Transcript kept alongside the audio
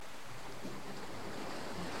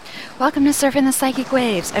Welcome to Surfing the Psychic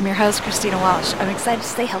Waves. I'm your host, Christina Walsh. I'm excited to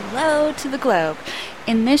say hello to the globe.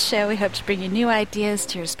 In this show, we hope to bring you new ideas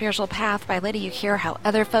to your spiritual path by letting you hear how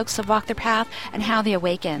other folks have walked their path and how they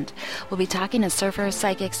awakened. We'll be talking to surfers,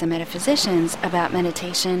 psychics, and metaphysicians about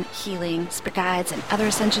meditation, healing, spirit guides, and other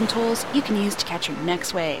ascension tools you can use to catch your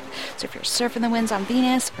next wave. So if you're surfing the winds on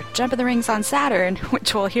Venus, or jumping the rings on Saturn,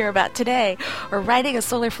 which we'll hear about today, or riding a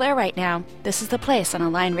solar flare right now, this is the place on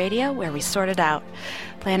Align Radio where we sort it out.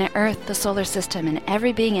 Planet Earth, the solar system, and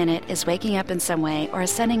every being in it is waking up in some way or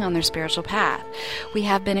ascending on their spiritual path. We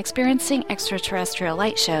have been experiencing extraterrestrial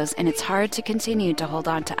light shows, and it's hard to continue to hold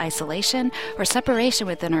on to isolation or separation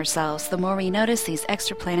within ourselves the more we notice these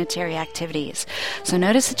extraplanetary activities. So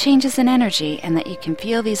notice the changes in energy and that you can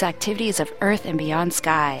feel these activities of Earth and beyond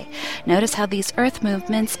sky. Notice how these Earth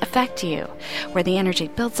movements affect you, where the energy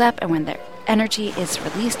builds up and when the energy is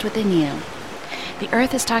released within you. The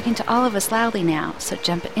Earth is talking to all of us loudly now, so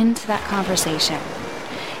jump into that conversation.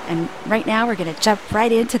 And right now we're going to jump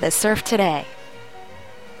right into the surf today.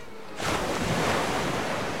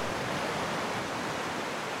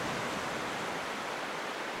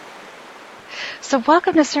 So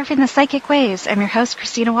welcome to Surfing the Psychic Waves. I'm your host,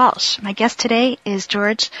 Christina Walsh. My guest today is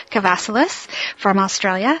George Kavassilis from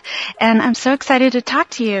Australia, and I'm so excited to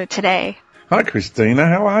talk to you today. Hi, Christina.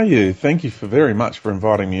 How are you? Thank you very much for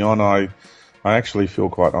inviting me on. I actually feel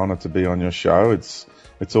quite honoured to be on your show. It's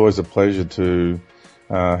always a pleasure to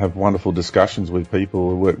have wonderful discussions with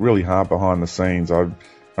people who work really hard behind the scenes. I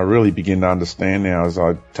really begin to understand now as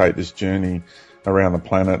I take this journey around the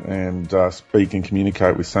planet and speak and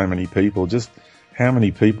communicate with so many people, just how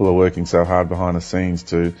many people are working so hard behind the scenes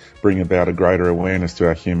to bring about a greater awareness to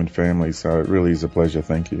our human family. So it really is a pleasure.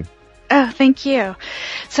 Thank you. Oh, thank you.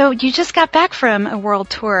 So you just got back from a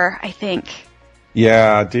world tour, I think.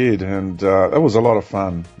 Yeah, I did, and that was a lot of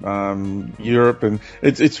fun. Europe, and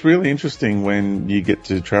it's really interesting when you get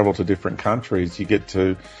to travel to different countries. You get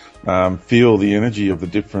to feel the energy of the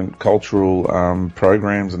different cultural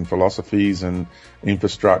programs and philosophies and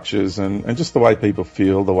infrastructures, and just the way people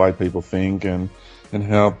feel, the way people think, and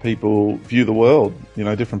how people view the world. You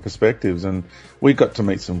know, different perspectives, and we got to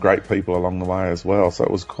meet some great people along the way as well. So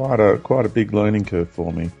it was quite a big learning curve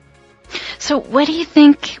for me. So what do you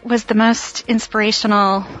think was the most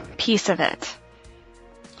inspirational piece of it?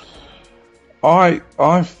 I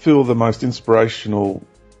feel the most inspirational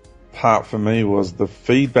part for me was the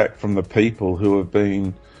feedback from the people who have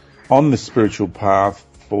been on this spiritual path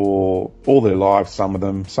for all their lives, some of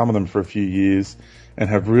them for a few years, and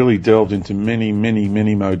have really delved into many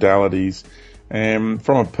modalities. And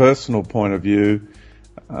from a personal point of view,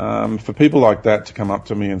 for people like that to come up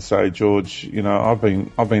to me and say, George, you know,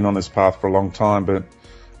 I've been on this path for a long time, but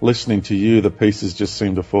listening to you, the pieces just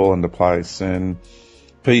seem to fall into place. And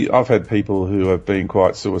I've had people who have been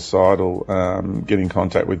quite suicidal get in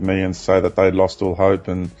contact with me and say that they'd lost all hope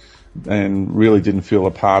and really didn't feel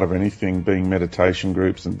a part of anything, being meditation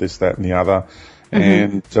groups and this, that, and the other.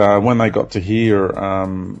 Mm-hmm. And when they got to hear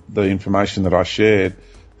the information that I shared,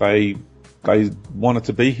 they wanted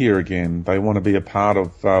to be here again. They want to be a part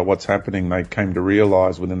of what's happening. They came to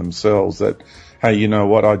realise within themselves that, hey, you know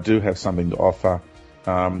what, I do have something to offer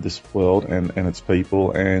this world and its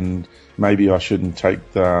people, and maybe I shouldn't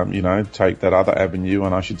take that other avenue,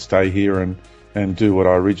 and I should stay here and do what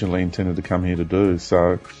I originally intended to come here to do.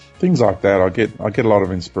 So things like that, I get a lot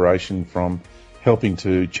of inspiration from helping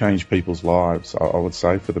to change people's lives, I would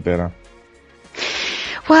say, for the better.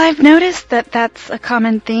 Well, I've noticed that that's a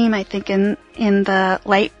common theme, I think, in the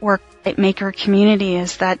light maker community,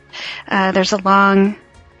 is that there's a long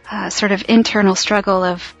sort of internal struggle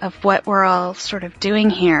of what we're all sort of doing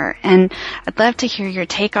here. And I'd love to hear your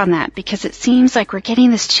take on that, because it seems like we're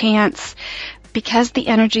getting this chance, because the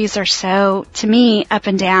energies are so, to me, up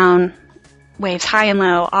and down, waves high and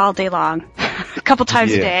low all day long, a couple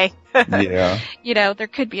times a day. Yeah. You know, there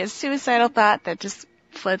could be a suicidal thought that just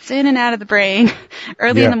floats in and out of the brain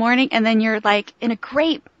early in the morning, and then you're like in a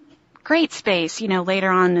great space, you know, later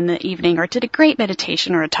on in the evening, or did a great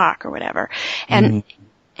meditation or a talk or whatever. And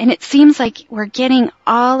it seems like we're getting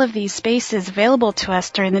all of these spaces available to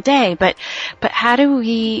us during the day, but how do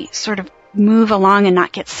we sort of move along and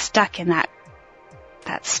not get stuck in that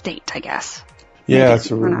state, I guess? Yeah,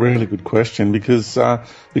 that's a really good question, because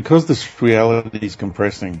this reality is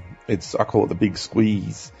compressing. I call it the big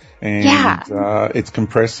squeeze. And it's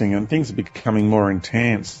compressing, and things are becoming more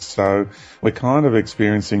intense. So we're kind of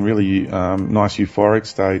experiencing really nice euphoric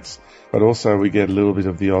states, but also we get a little bit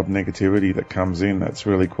of the odd negativity that comes in that's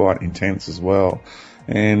really quite intense as well.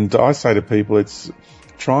 And I say to people, it's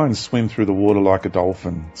try and swim through the water like a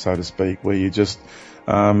dolphin, so to speak, where you just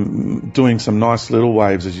doing some nice little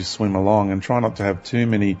waves as you swim along, and try not to have too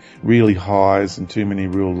many really highs and too many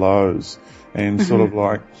real lows. And sort of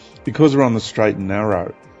like, because we're on the straight and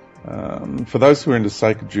narrow, for those who are into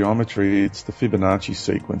sacred geometry, it's the Fibonacci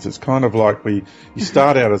sequence. It's kind of like you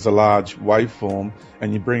start out as a large waveform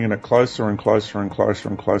and you're bringing it closer and closer and closer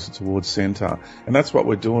and closer towards center. And that's what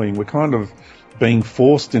we're doing. We're kind of being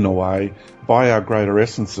forced in a way by our greater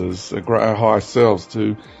essences, our higher selves,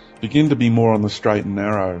 to begin to be more on the straight and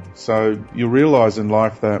narrow. So you realize in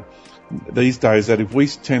life that these days that if we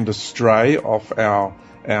tend to stray off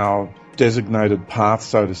our designated path,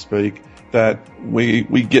 so to speak, that we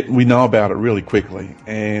know about it really quickly,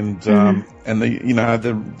 and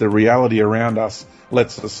the reality around us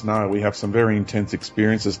lets us know. We have some very intense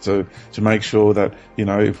experiences to make sure that,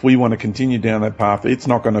 if we want to continue down that path, it's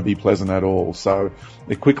not going to be pleasant at all. So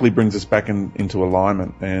it quickly brings us back into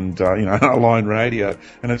alignment and aligned radio.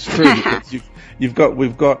 And it's true because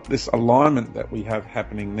we've got this alignment that we have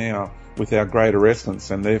happening now with our greater essence,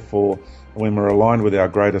 and therefore when we're aligned with our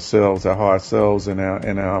greater selves, our higher selves, and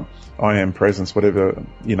our I am presence, whatever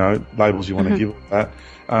labels you want to give that,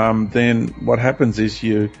 then what happens is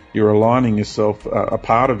you're aligning yourself, a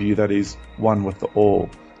part of you that is one with the all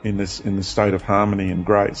in this state of harmony and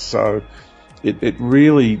grace. So it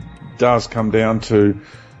really does come down to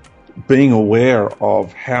being aware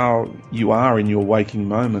of how you are in your waking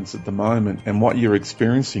moments at the moment and what you're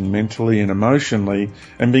experiencing mentally and emotionally,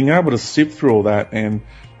 and being able to sift through all that. And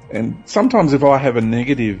sometimes if I have a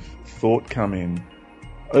negative thought come in,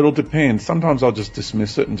 it'll depend. Sometimes I'll just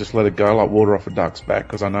dismiss it and just let it go like water off a duck's back,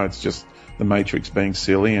 because I know it's just the matrix being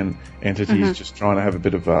silly and entities just trying to have a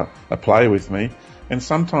bit of a play with me. And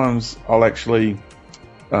sometimes I'll actually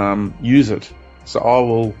use it. So I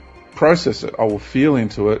will process it. I will feel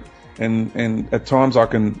into it. And at times I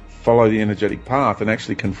can follow the energetic path and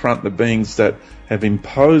actually confront the beings that have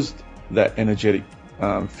imposed that energetic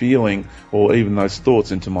feeling or even those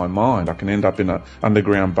thoughts into my mind. I can end up in an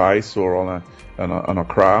underground base or on a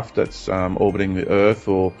craft that's orbiting the Earth,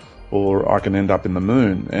 or I can end up in the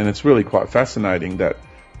moon. And it's really quite fascinating that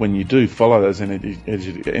when you do follow those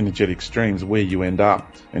energetic streams, where you end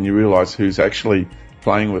up, and you realise who's actually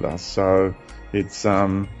playing with us. So it's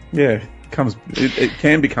it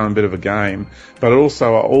can become a bit of a game, but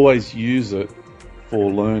also I always use it for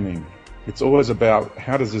learning. It's always about,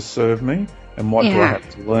 how does this serve me, and what do I have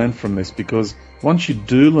to learn from this? Because once you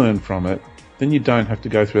do learn from it, then you don't have to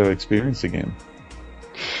go through that experience again.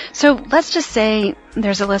 So let's just say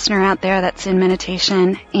there's a listener out there that's in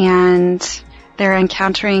meditation and they're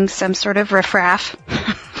encountering some sort of riffraff.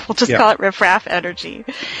 We'll just call it riffraff energy.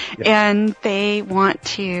 Yep. And they want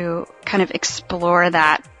to kind of explore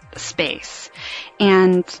that space.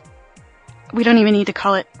 And we don't even need to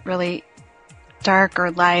call it really dark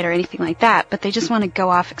or light or anything like that, but they just want to go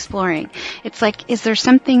off exploring. It's like, is there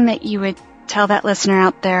something that you would tell that listener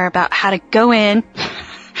out there about how to go in,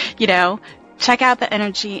 check out the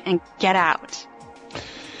energy and get out?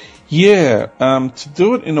 Yeah, to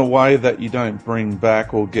do it in a way that you don't bring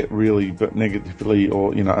back or get really negatively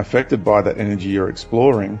or, affected by that energy you're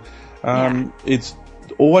exploring, it's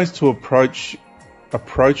always to approach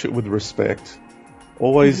it with respect.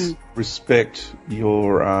 Always respect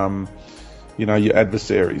your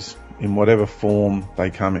adversaries in whatever form they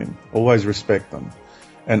come in. Always respect them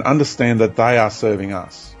and understand that they are serving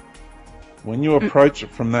us. When you approach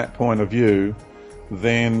it from that point of view,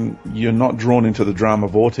 then you're not drawn into the drama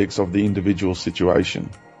vortex of the individual situation.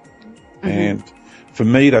 And for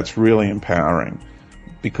me, that's really empowering,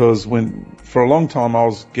 because for a long time I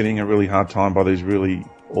was getting a really hard time by these really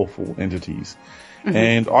awful entities.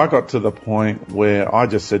 And I got to the point where I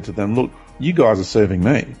just said to them, look, you guys are serving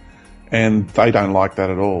me. And they don't like that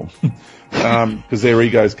at all, because their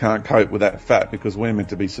egos can't cope with that fact, because we're meant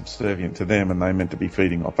to be subservient to them and they're meant to be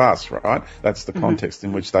feeding off us, right? That's the context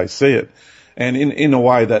in which they see it. And in a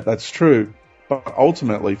way that's true. But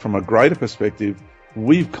ultimately, from a greater perspective,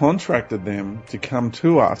 we've contracted them to come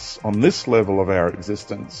to us on this level of our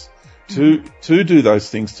existence to do those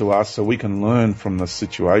things to us so we can learn from the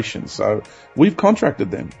situation. So we've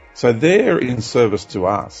contracted them. So they're in service to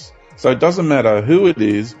us. So it doesn't matter who it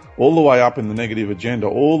is, all the way up in the negative agenda,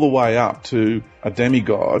 all the way up to a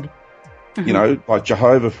demigod, like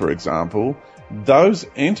Jehovah, for example. Those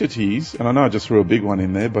entities, and I know I just threw a big one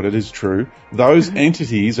in there, but it is true, those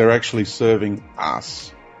entities are actually serving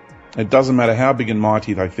us. It doesn't matter how big and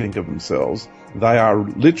mighty they think of themselves, they are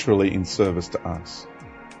literally in service to us.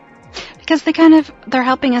 Because they're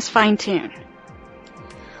helping us fine-tune.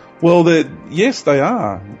 Well, yes, they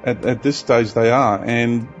are. At this stage, they are.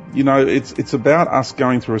 And it's about us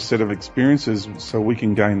going through a set of experiences so we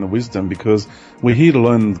can gain the wisdom, because we're here to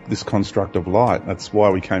learn this construct of light. That's why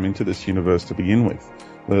we came into this universe to begin with.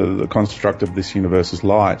 The construct of this universe is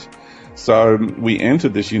light. So we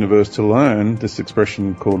entered this universe to learn this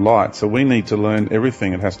expression called light. So we need to learn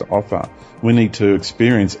everything it has to offer. We need to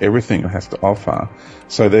experience everything it has to offer.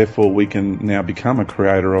 So therefore we can now become a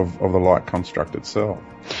creator of the light construct itself.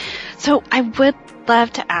 So I would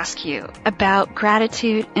love to ask you about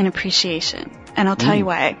gratitude and appreciation, and I'll tell you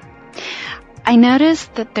why. I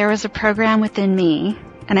noticed that there was a program within me,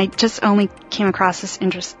 and I just only came across this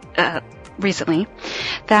interest recently,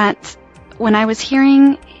 that when I was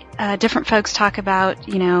hearing different folks talk about,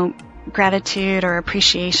 gratitude or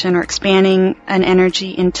appreciation or expanding an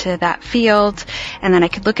energy into that field, and then I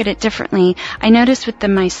could look at it differently, I noticed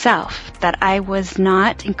within myself that I was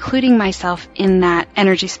not including myself in that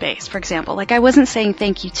energy space. For example, like I wasn't saying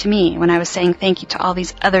thank you to me when I was saying thank you to all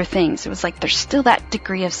these other things. It was like there's still that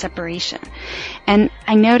degree of separation. And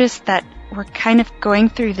I noticed that we're kind of going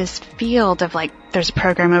through this field of like, there's a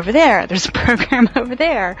program over there, there's a program over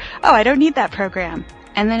there. Oh, I don't need that program.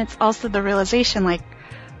 And then it's also the realization like,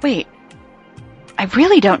 wait, I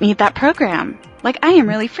really don't need that program. Like, I am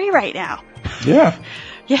really free right now. Yeah.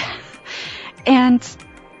 Yeah. And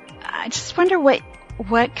I just wonder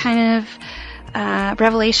what kind of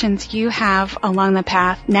revelations you have along the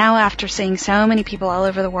path now after seeing so many people all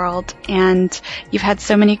over the world, and you've had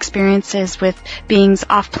so many experiences with beings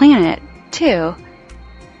off planet too,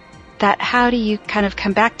 that how do you kind of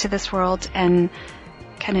come back to this world and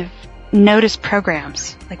kind of notice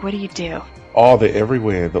programs? Like, what do you do? Oh, they're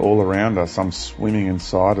everywhere. They're all around us. I'm swimming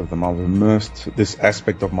inside of them. I've immersed this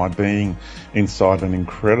aspect of my being inside an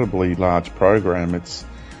incredibly large program.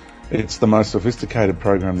 It's the most sophisticated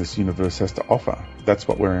program this universe has to offer. That's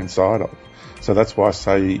what we're inside of. So that's why I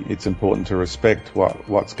say it's important to respect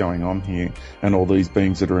what's going on here and all these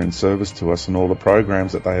beings that are in service to us and all the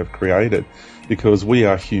programs that they have created, because we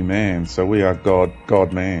are human. So we are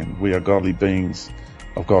God-man. We are godly beings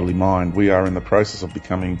of godly mind. We are in the process of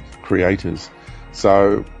becoming creators.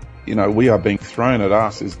 So, we are being thrown at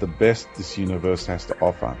us is the best this universe has to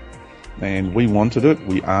offer. And we wanted it.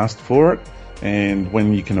 We asked for it. And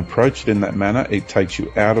when you can approach it in that manner, it takes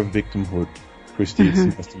you out of victimhood. Christy, it's the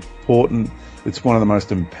most important, it's one of the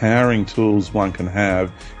most empowering tools one can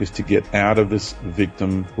have, is to get out of this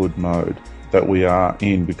victimhood mode that we are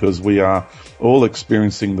in, because we are all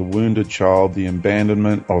experiencing the wounded child, the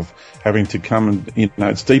abandonment of having to come and,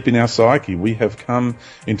 it's deep in our psyche. We have come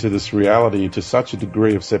into this reality to such a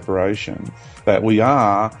degree of separation that we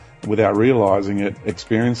are, without realizing it,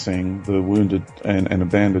 experiencing the wounded and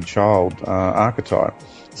abandoned child archetype.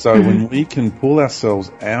 So when we can pull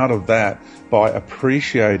ourselves out of that by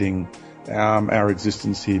appreciating our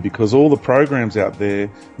existence here, because all the programs out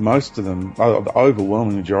there, most of them, the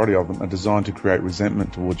overwhelming majority of them, are designed to create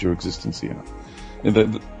resentment towards your existence here.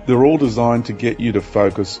 They're all designed to get you to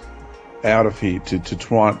focus out of here, to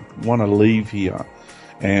try and want to leave here.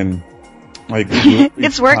 And like,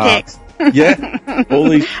 it's working. Yeah, all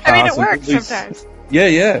these paths. I mean, it works sometimes.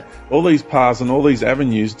 Yeah, all these paths and all these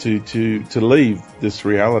avenues to leave this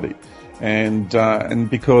reality. And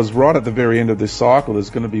because right at the very end of this cycle,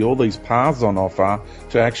 there's going to be all these paths on offer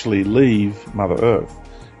to actually leave Mother Earth.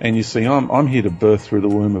 And you see, I'm here to birth through the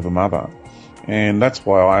womb of a mother. And that's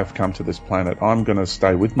why I've come to this planet. I'm going to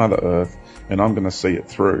stay with Mother Earth and I'm going to see it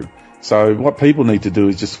through. So what people need to do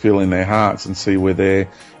is just feel in their hearts and see where their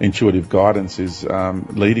intuitive guidance is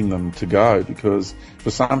leading them to go, because for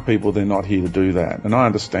some people they're not here to do that, and I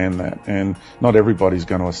understand that, and not everybody's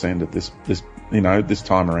going to ascend at this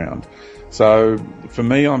time around. So for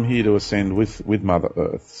me, I'm here to ascend with Mother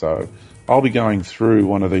Earth. So I'll be going through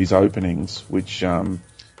one of these openings, which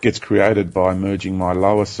gets created by merging my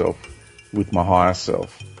lower self with my higher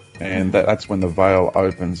self. And that's when the veil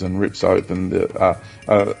opens and rips open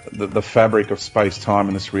the fabric of space-time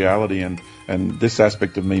in this reality, and this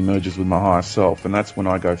aspect of me merges with my higher self, and that's when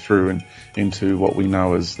I go through and into what we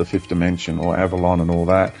know as the fifth dimension, or Avalon and all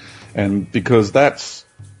that. And because that's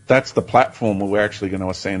the platform where we're actually going to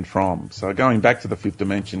ascend from. So going back to the fifth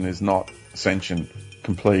dimension is not ascension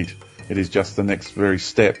complete. It is just the next very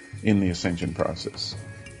step in the ascension process.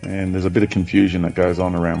 And there's a bit of confusion that goes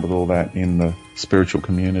on around with all that in the spiritual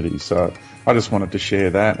community. So I just wanted to share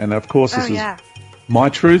that. And of course, this is my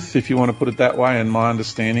truth, if you want to put it that way, and my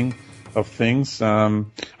understanding of things.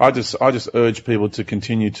 I just urge people to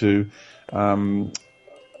continue to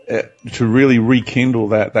really rekindle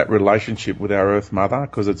that relationship with our Earth Mother,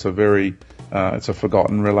 because it's it's a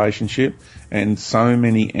forgotten relationship, and so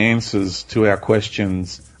many answers to our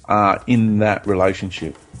questions are in that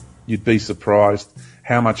relationship. You'd be surprised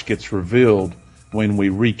how much gets revealed when we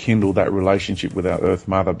rekindle that relationship with our Earth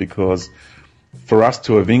Mother, because for us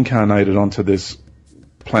to have incarnated onto this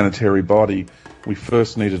planetary body, we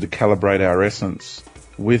first needed to calibrate our essence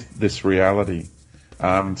with this reality.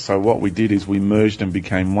 So what we did is we merged and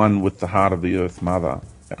became one with the heart of the Earth Mother.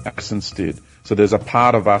 Our essence did. So there's a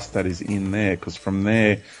part of us that is in there, because from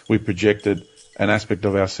there we projected an aspect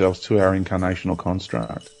of ourselves to our incarnational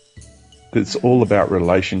construct. It's all about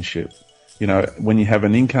relationship. You know, when you have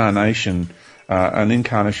an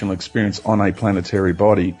incarnational experience on a planetary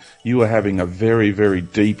body, you are having a very, very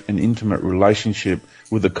deep and intimate relationship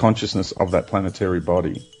with the consciousness of that planetary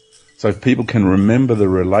body. So if people can remember the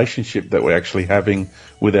relationship that we're actually having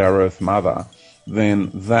with our Earth Mother, then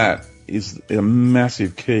that is a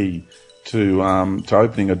massive key to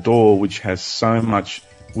opening a door which has so much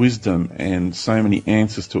wisdom and so many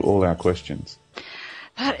answers to all our questions.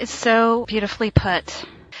 That is so beautifully put.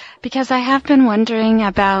 Because I have been wondering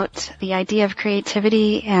about the idea of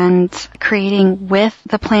creativity and creating with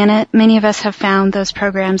the planet. Many of us have found those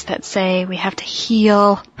programs that say we have to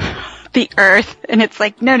heal the Earth, and it's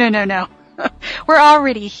like, no. We're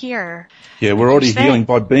already here. Yeah, we're already healing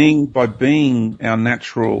by being our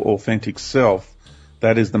natural, authentic self.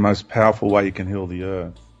 That is the most powerful way you can heal the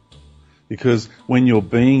Earth. Because when you're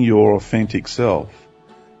being your authentic self,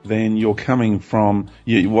 then you're coming from,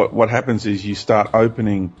 what happens is you start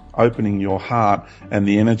opening your heart, and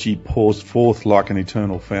the energy pours forth like an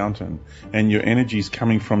eternal fountain. And your energy is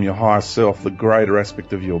coming from your higher self, the greater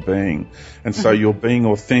aspect of your being. And so you're being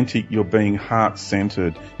authentic, you're being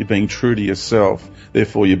heart-centered, you're being true to yourself,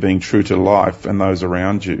 therefore you're being true to life and those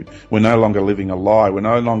around you. We're no longer living a lie, we're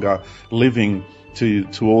no longer living to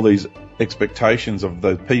all these expectations of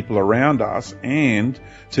the people around us, and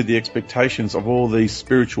to the expectations of all these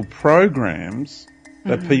spiritual programs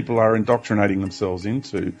that people are indoctrinating themselves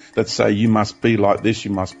into, that say you must be like this,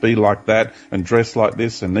 you must be like that, and dress like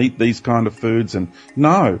this, and eat these kind of foods. And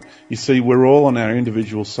no, you see, we're all on our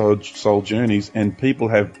individual soul journeys, and people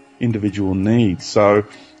have individual needs. So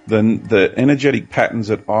the energetic patterns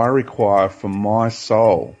that I require for my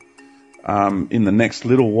soul in the next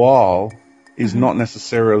little while is not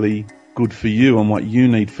necessarily good for you and what you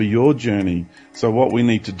need for your journey. So what we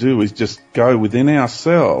need to do is just go within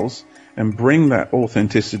ourselves and bring that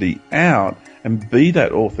authenticity out and be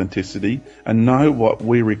that authenticity and know what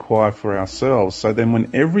we require for ourselves. So then when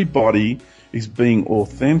everybody is being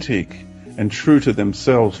authentic and true to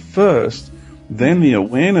themselves first, then the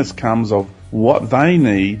awareness comes of what they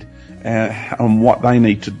need and what they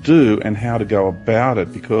need to do and how to go about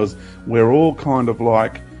it, because we're all kind of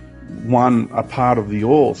like a part of the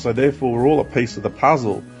all. So therefore we're all a piece of the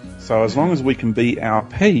puzzle. So as long as we can be our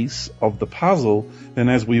piece of the puzzle, then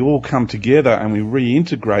as we all come together and we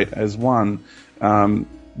reintegrate as one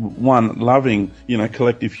loving,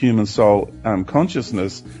 collective human soul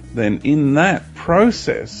consciousness, then in that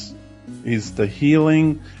process is the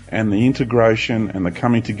healing and the integration and the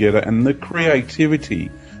coming together and the creativity,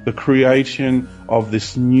 the creation of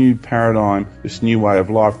this new paradigm, this new way of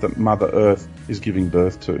life that Mother Earth is giving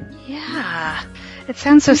birth to. Yeah. It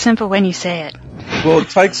sounds so simple when you say it. Well, it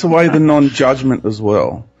takes away the non-judgment as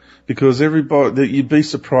well, because you'd be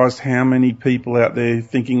surprised how many people out there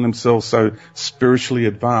thinking themselves so spiritually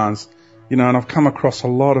advanced, and I've come across a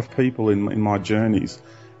lot of people in my journeys,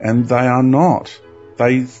 and they are not.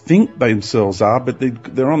 They think themselves are, but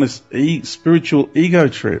they're on this spiritual ego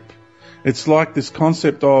trip. It's like this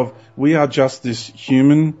concept of we are just this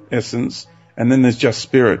human essence, and then there's just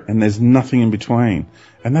spirit, and there's nothing in between.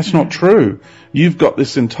 And that's not true. You've got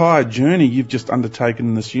this entire journey you've just undertaken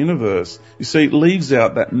in this universe. You see, it leaves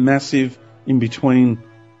out that massive in-between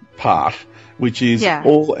part, which is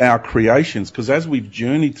all our creations. Because as we've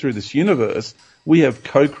journeyed through this universe, we have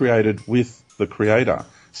co-created with the Creator.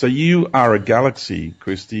 So you are a galaxy,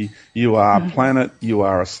 Christy. You are a planet. You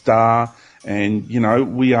are a star. And,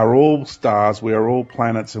 we are all stars, we are all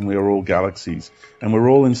planets, and we are all galaxies. And we're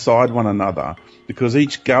all inside one another, because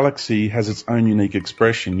each galaxy has its own unique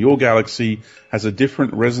expression. Your galaxy has a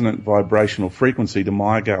different resonant vibrational frequency to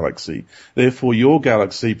my galaxy. Therefore, your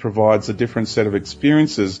galaxy provides a different set of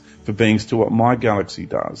experiences for beings to what my galaxy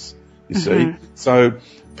does. You see? So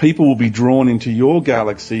people will be drawn into your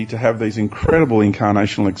galaxy to have these incredible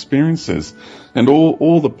incarnational experiences. And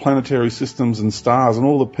all the planetary systems and stars and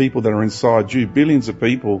all the people that are inside you, billions of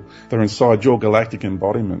people that are inside your galactic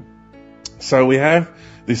embodiment. So we have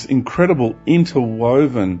this incredible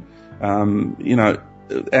interwoven, our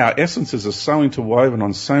essences are so interwoven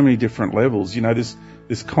on so many different levels. This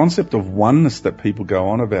this concept of oneness that people go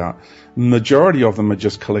on about, majority of them are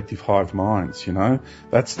just collective hive minds, you know.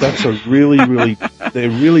 That's a really, they're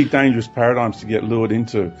really dangerous paradigms to get lured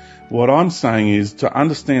into. What I'm saying is to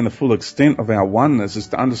understand the full extent of our oneness is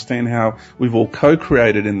to understand how we've all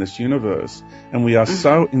co-created in this universe, and we are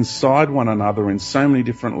so inside one another in so many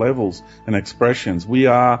different levels and expressions. We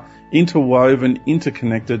are interwoven,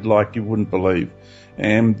 interconnected like you wouldn't believe.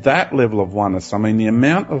 And that level of oneness, I mean, the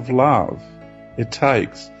amount of love it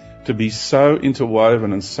takes to be so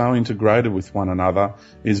interwoven and so integrated with one another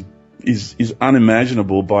is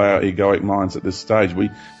unimaginable by our egoic minds at this stage.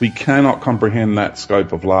 We cannot comprehend that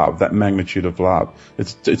scope of love, that magnitude of love.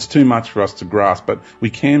 It's too much for us to grasp, but we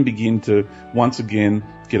can begin to once again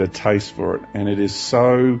get a taste for it. And it is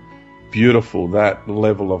so beautiful, that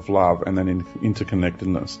level of love and then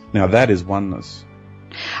interconnectedness. Now that is oneness.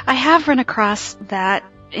 I have run across that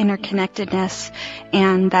interconnectedness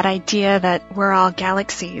and that idea that we're all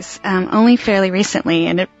galaxies only fairly recently,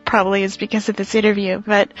 and it probably is because of this interview,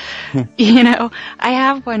 but you know, I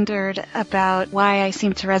have wondered about why I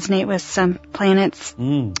seem to resonate with some planets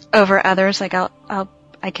over others. Like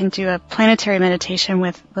I can do a planetary meditation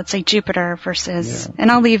with, let's say, Jupiter versus, and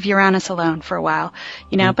I'll leave Uranus alone for a while,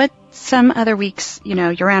 you know, but some other weeks, you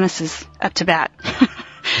know, Uranus is up to bat.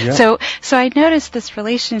 Yeah. So I noticed this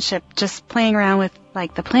relationship just playing around with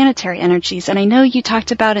like the planetary energies, and I know you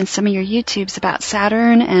talked about in some of your YouTubes about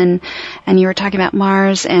Saturn, and you were talking about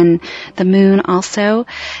Mars and the Moon also,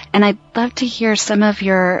 and I'd love to hear some of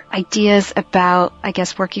your ideas about, I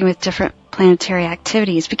guess, working with different planetary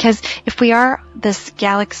activities, because if we are this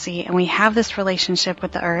galaxy and we have this relationship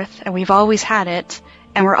with the Earth, and we've always had it,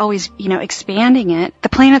 and we're always, you know, expanding it, the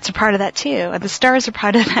planets are part of that too, and the stars are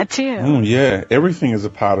part of that too. Yeah, everything is a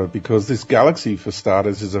part of it, because this galaxy, for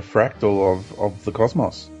starters, is a fractal of the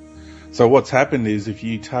cosmos. So what's happened is, if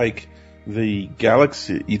you take the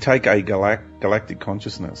galaxy, you take a galactic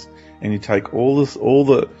consciousness, and you take all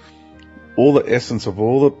the essence of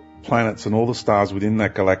all the planets and all the stars within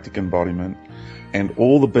that galactic embodiment, and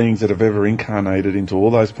all the beings that have ever incarnated into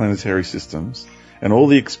all those planetary systems, and all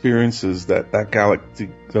the experiences that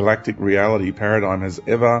galactic reality paradigm has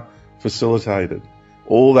ever facilitated,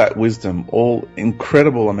 all that wisdom, all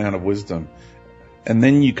incredible amount of wisdom, and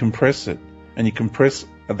then you compress it, and you compress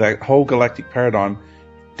that whole galactic paradigm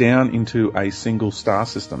down into a single star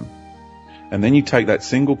system. And then you take that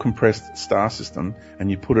single compressed star system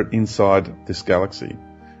and you put it inside this galaxy.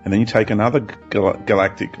 And then you take another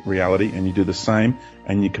galactic reality and you do the same,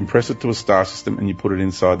 and you compress it to a star system and you put it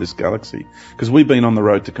inside this galaxy. Because we've been on the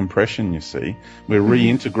road to compression, you see. We're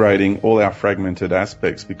reintegrating all our fragmented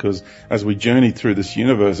aspects, because as we journey through this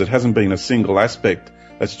universe, it hasn't been a single aspect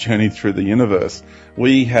that's journeyed through the universe.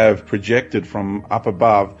 We have projected from up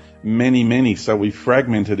above many, so we've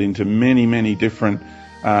fragmented into many different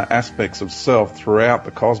aspects of self throughout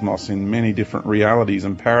the cosmos, in many different realities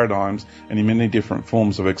and paradigms, and in many different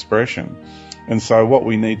forms of expression. And so what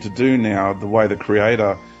we need to do now, the way the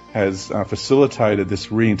Creator has facilitated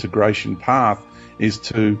this reintegration path, is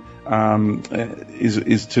to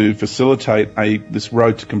facilitate this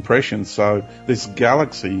road to compression. So this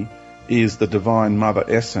galaxy is the Divine Mother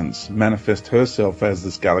Essence manifest herself as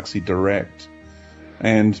this galaxy direct,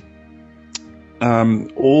 and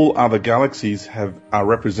all other galaxies are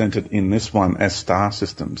represented in this one as star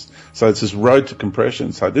systems. So it's this road to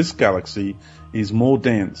compression. So this galaxy is more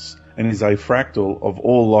dense and is a fractal of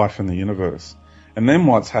all life in the universe. And then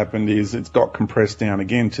what's happened is it's got compressed down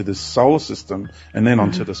again to this solar system and then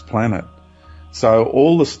onto this planet. So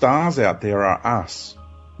all the stars out there are us.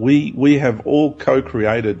 We have all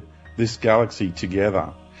co-created this galaxy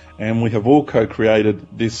together, and we have all co-created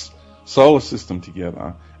this solar system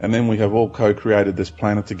together, and then we have all co-created this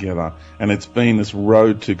planet together, and it's been this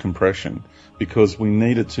road to compression, because we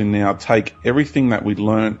needed to now take everything that we'd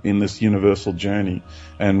learned in this universal journey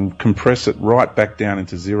and compress it right back down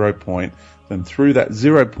into 0 point. Then through that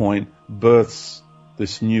 0 point births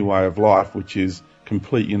this new way of life, which is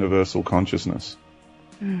complete universal consciousness.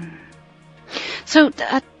 So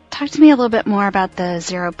talk to me a little bit more about the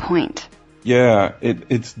 0 point. Yeah,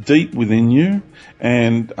 it's deep within you,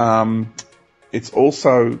 and it's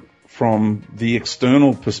also from the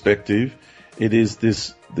external perspective, it is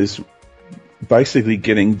this basically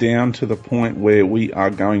getting down to the point where we are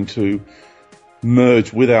going to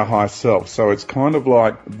merge with our higher self. So it's kind of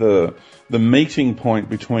like the meeting point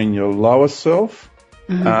between your lower self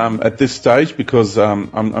at this stage, because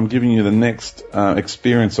I'm giving you the next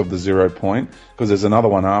experience of the 0 point, because there's another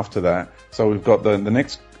one after that. So we've got the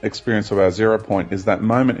next experience of our 0 point is that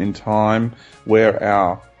moment in time where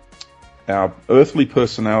our earthly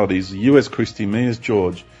personalities, you as Christy, me as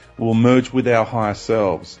George, will merge with our higher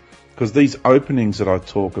selves. Because these openings that I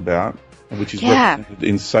talk about, which is represented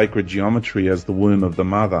in sacred geometry as the womb of the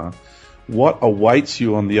mother, what awaits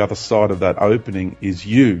you on the other side of that opening is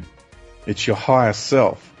you. It's your higher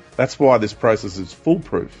self. That's why this process is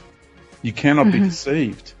foolproof. You cannot be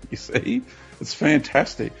deceived, you see. It's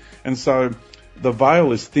fantastic. And so the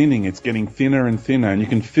veil is thinning. It's getting thinner and thinner. And you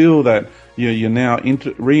can feel that you're now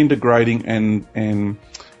reintegrating and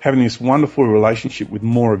having this wonderful relationship with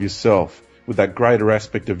more of yourself, with that greater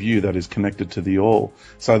aspect of you that is connected to the all.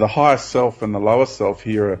 So the higher self and the lower self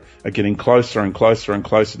here are getting closer and closer and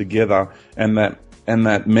closer together, and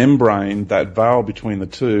that membrane, that veil between the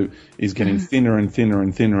two, is getting thinner and thinner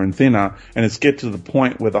and thinner and thinner, and it's get to the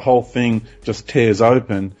point where the whole thing just tears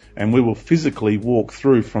open, and we will physically walk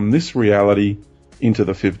through from this reality into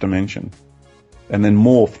the fifth dimension, and then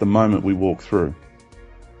morph the moment we walk through.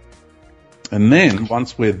 And then,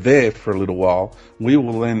 once we're there for a little while, we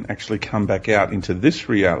will then actually come back out into this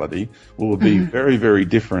reality. We will be very, very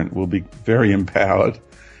different. We'll be very empowered,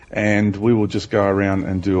 and we will just go around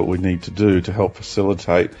and do what we need to do to help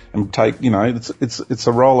facilitate and take, it's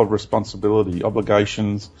a role of responsibility,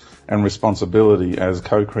 obligations and responsibility as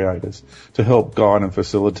co-creators to help guide and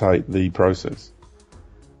facilitate the process.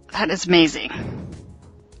 That is amazing,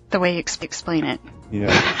 the way you explain it. Yeah.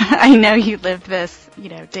 I know you live this,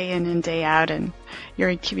 day in and day out, and you're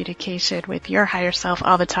in communication with your higher self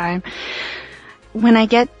all the time. When I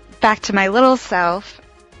get back to my little self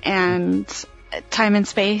and time and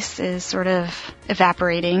space is sort of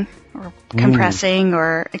evaporating or compressing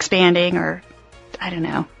or expanding, or I don't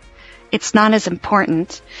know, it's not as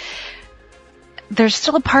important. There's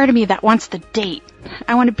still a part of me that wants the date.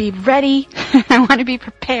 I want to be ready. I want to be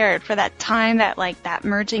prepared for that time that that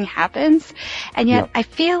merging happens. And yet I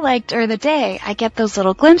feel like during the day I get those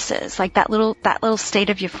little glimpses, like that little state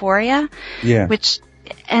of euphoria. Yeah.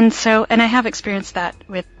 And I have experienced that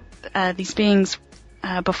with these beings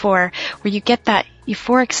before, where you get that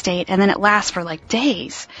euphoric state and then it lasts for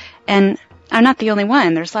days. And I'm not the only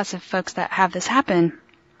one. There's lots of folks that have this happen.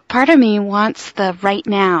 Part of me wants the right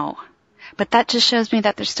now. But that just shows me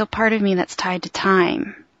that there's still part of me that's tied to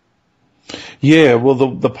time. Yeah, well,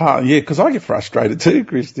 the part, because I get frustrated too,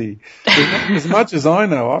 Christy. As much as I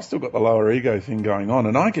know, I've still got the lower ego thing going on,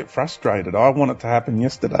 and I get frustrated. I want it to happen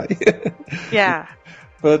yesterday. Yeah.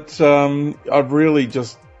 But I've really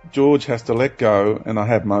George has to let go, and I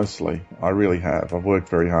have mostly. I really have. I've worked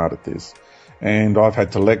very hard at this. And I've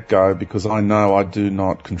had to let go because I know I do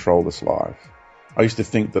not control this life. I used to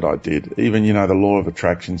think that I did. Even, the law of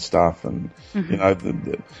attraction stuff and,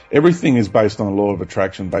 everything is based on the law of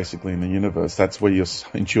attraction basically in the universe. That's where your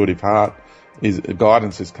intuitive heart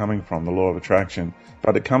guidance is coming from, the law of attraction.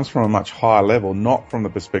 But it comes from a much higher level, not from the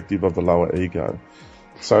perspective of the lower ego.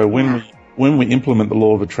 So when we implement the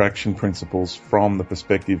law of attraction principles from the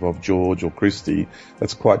perspective of George or Christy,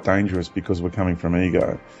 that's quite dangerous because we're coming from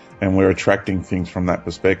ego. And we're attracting things from that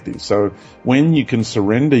perspective. So when you can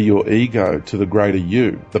surrender your ego to the greater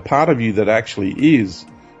you, the part of you that actually is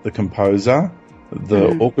the composer, the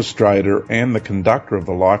orchestrator, and the conductor of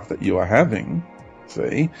the life that you are having,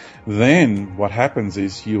 then what happens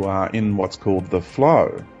is you are in what's called the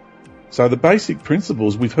flow. So the basic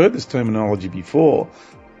principles, we've heard this terminology before,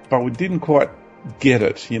 but we didn't quite get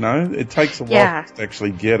it, It takes a while to actually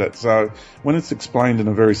get it. So when it's explained in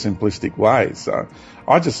a very simplistic way, so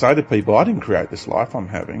I just say to people, I didn't create this life I'm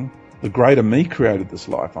having. The greater me created this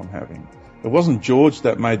life I'm having. It wasn't George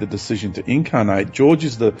that made the decision to incarnate. George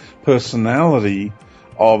is the personality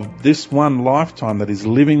of this one lifetime that is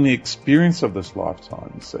living the experience of this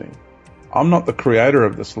lifetime, you see. I'm not the creator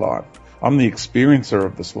of this life. I'm the experiencer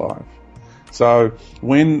of this life. So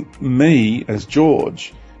when me, as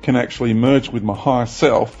George, can actually merge with my higher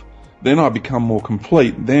self, then I become more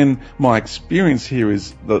complete. Then my experience here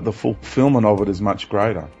is the fulfillment of it is much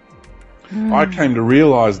greater. I came to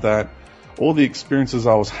realize that all the experiences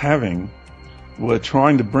I was having were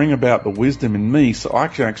trying to bring about the wisdom in me so I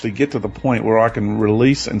can actually get to the point where I can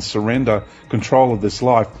release and surrender control of this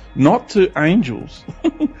life, not to angels,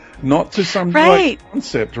 not to some great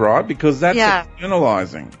concept, right? Because that's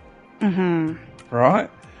externalizing, right?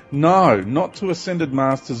 No, not to ascended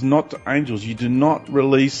masters, not to angels. You do not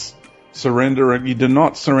surrender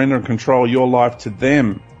and control your life to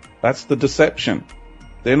them. That's the deception.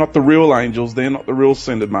 They're not the real angels. They're not the real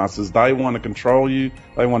ascended masters. They want to control you.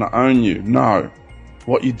 They want to own you. No.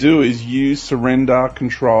 What you do is you surrender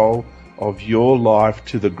control of your life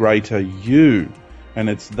to the greater you. And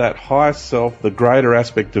it's that higher self, the greater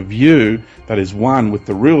aspect of you, that is one with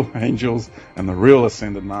the real angels and the real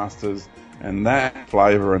ascended masters. And that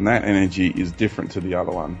flavor and that energy is different to the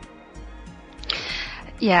other one.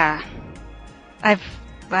 Yeah.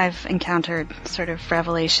 I've encountered sort of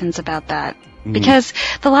revelations about that. Because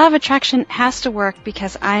the law of attraction has to work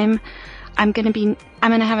because I'm going to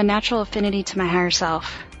have a natural affinity to my higher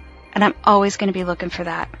self. And I'm always going to be looking for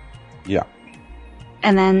that. Yeah.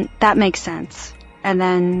 And then that makes sense. And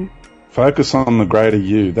then focus on the greater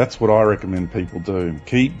you. That's what I recommend people do.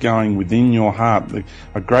 Keep going within your heart.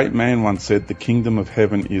 A great man once said, the kingdom of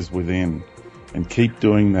heaven is within. And keep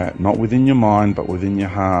doing that, not within your mind, but within your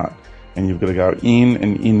heart. And you've got to go in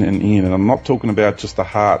and in and in. And I'm not talking about just the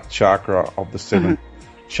heart chakra of the 7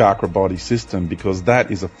 chakra body system, because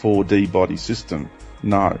that is a 4D body system.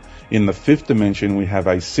 No. In the 5th dimension, we have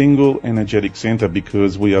a single energetic center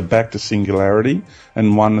because we are back to singularity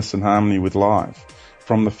and oneness and harmony with life.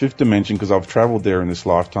 From the 5th dimension, because I've travelled there in this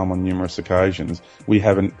lifetime on numerous occasions, we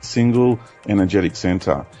have a single energetic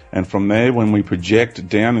center. And from there, when we project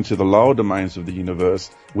down into the lower domains of the universe,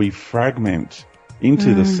 we fragment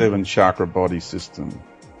into the 7 chakra body system.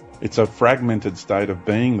 It's a fragmented state of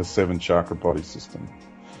being, the 7 chakra body system.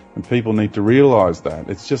 And people need to realise that.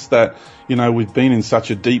 It's just that, we've been in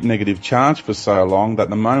such a deep negative charge for so long that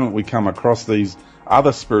the moment we come across these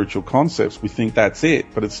other spiritual concepts, we think that's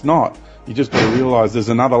it, but it's not. You just got to realise there's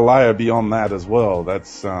another layer beyond that as well.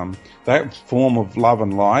 That's that form of love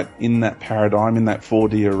and light in that paradigm, in that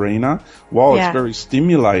 4D arena. While it's very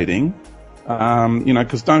stimulating,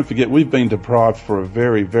 because don't forget, we've been deprived for a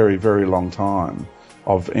very, very, very long time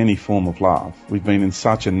of any form of love. We've been in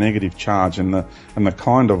such a negative charge, and the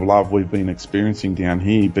kind of love we've been experiencing down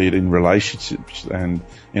here, be it in relationships and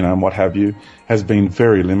what have you, has been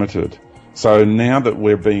very limited. So now that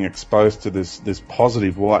we're being exposed to this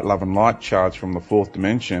positive white love and light charge from the 4th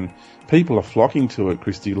dimension, people are flocking to it,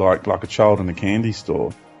 Christy, like a child in a candy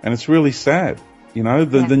store, and it's really sad.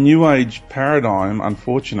 The New Age paradigm,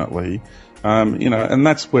 unfortunately. And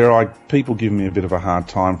that's where people give me a bit of a hard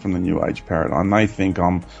time from the New Age paradigm. They think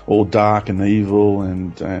I'm all dark and evil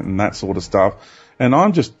and that sort of stuff. And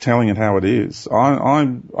I'm just telling it how it is.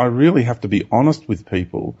 I really have to be honest with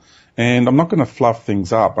people, and I'm not going to fluff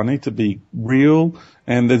things up. I need to be real.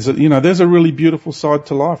 And there's a really beautiful side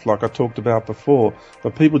to life, like I talked about before.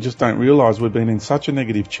 But people just don't realise we've been in such a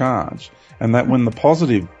negative charge, and that when the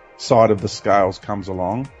positive side of the scales comes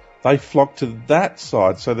along, they flock to that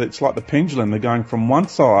side, so that it's like the pendulum. They're going from one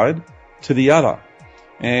side to the other,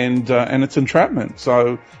 and it's entrapment.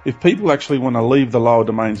 So if people actually want to leave the lower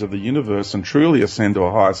domains of the universe and truly ascend to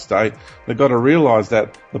a higher state, they've got to realise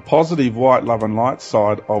that the positive white love and light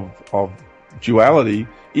side of duality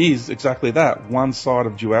is exactly that, one side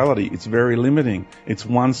of duality. It's very limiting. It's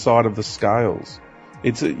one side of the scales.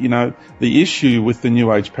 It's, the issue with the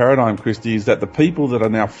New Age paradigm, Christy, is that the people that are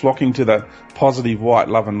now flocking to that positive white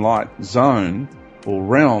love and light zone or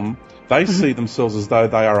realm, they see themselves as though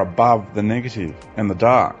they are above the negative and the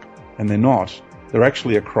dark, and they're not. They're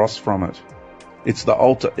actually across from it. It's the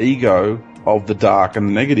alter ego of the dark and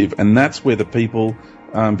the negative, and that's where the people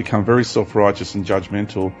become very self-righteous and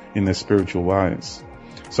judgmental in their spiritual ways.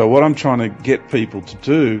 So what I'm trying to get people to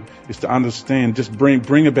do is to understand, just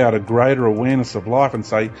bring about a greater awareness of life and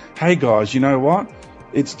say, hey guys, you know what?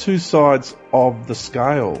 It's 2 sides of the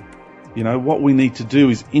scale. What we need to do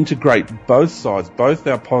is integrate both sides, both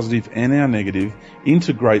our positive and our negative,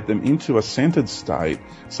 integrate them into a centered state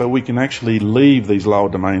so we can actually leave these lower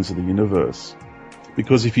domains of the universe.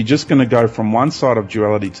 Because if you're just going to go from one side of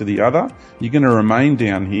duality to the other, you're going to remain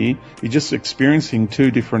down here. You're just experiencing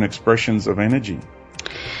 2 different expressions of energy.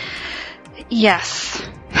 Yes.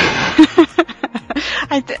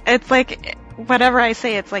 It's like, whatever I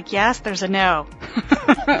say, it's like, yes, there's a no.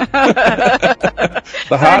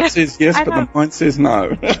 The heart says yes, but the mind says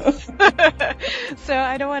no. So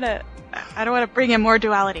I don't want to bring in more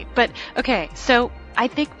duality. But, okay, so I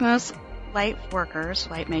think most light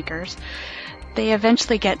makers, they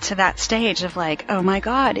eventually get to that stage of like, oh my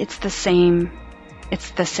God, it's the same.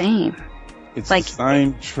 It's the same. It's like the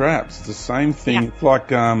same traps. It's the same thing. Yeah.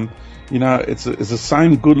 It's like, it's the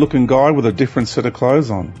same good-looking guy with a different set of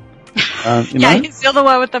clothes on. He's still the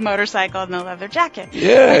one with the motorcycle and the leather jacket.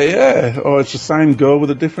 Yeah. Or it's the same girl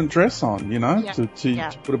with a different dress on,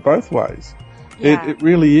 to put it both ways. Yeah. It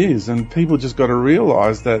really is. And people just got to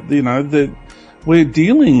realise that, that we're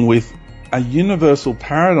dealing with a universal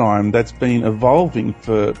paradigm that's been evolving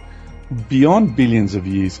for beyond billions of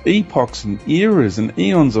years, epochs and eras and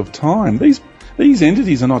eons of time. These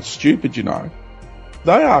entities are not stupid,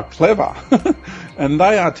 They are clever, and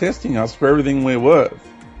they are testing us for everything we're worth.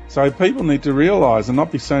 So people need to realise and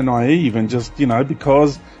not be so naive and just,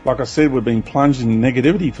 because, like I said, we've been plunged in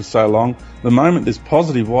negativity for so long, the moment this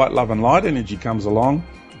positive white love and light energy comes along,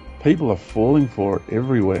 people are falling for it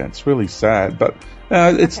everywhere. It's really sad, but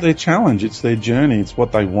it's their challenge, it's their journey, it's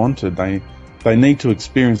what they wanted. They need to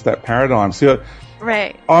experience that paradigm. See,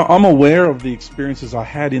 right. I'm aware of the experiences I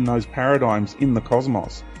had in those paradigms in the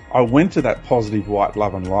cosmos. I went to that positive white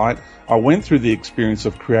love and light. I went through the experience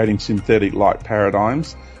of creating synthetic light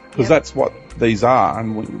paradigms, because that's what these are.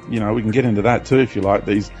 And, we can get into that too if you like,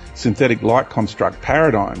 these synthetic light construct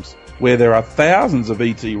paradigms, where there are thousands of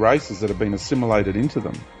ET races that have been assimilated into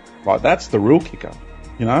them. Like, that's the real kicker,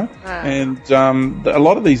 And a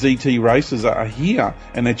lot of these ET races are here,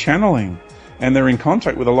 and they're channeling, and they're in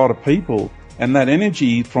contact with a lot of people, and that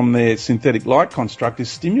energy from their synthetic light construct is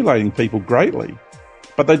stimulating people greatly.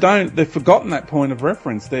 But they've forgotten that point of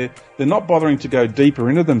reference. They're not bothering to go deeper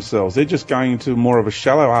into themselves. They're just going to more of a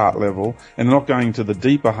shallow heart level and not going to the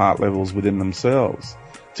deeper heart levels within themselves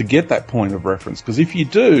to get that point of reference. Because if you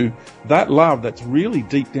do, that love that's really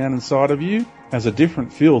deep down inside of you has a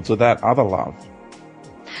different feel to that other love.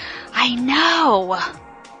 I know.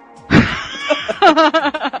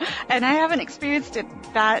 And I haven't experienced it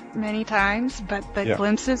that many times, but the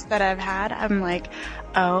glimpses that I've had, I'm like,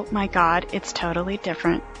 oh my God, it's totally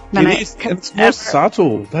different than it's more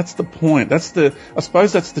subtle. That's the point. I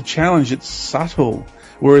suppose that's the challenge. It's subtle,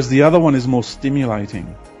 whereas the other one is more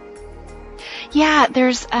stimulating. Yeah,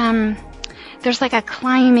 there's like a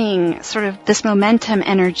climbing, sort of this momentum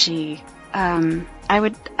energy. I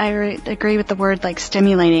would agree with the word like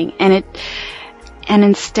stimulating, and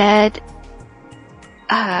instead,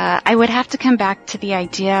 I would have to come back to the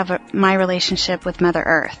idea of my relationship with Mother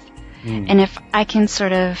Earth. And if I can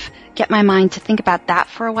sort of get my mind to think about that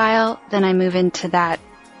for a while, then I move into that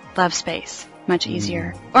love space much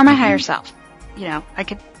easier. Or my higher self. I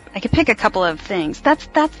could pick a couple of things. That's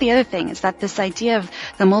the other thing, is that this idea of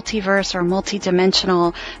the multiverse or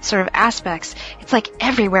multidimensional sort of aspects, it's like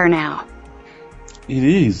everywhere now. It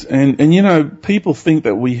is. And people think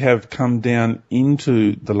that we have come down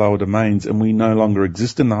into the lower domains and we no longer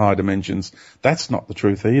exist in the higher dimensions. That's not the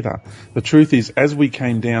truth either. The truth is, as we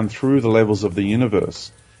came down through the levels of the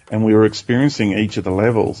universe and we were experiencing each of the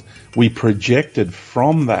levels, we projected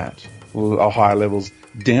from that higher levels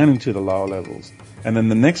down into the lower levels. And then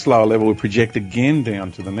the next lower level, we project again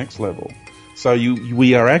down to the next level. So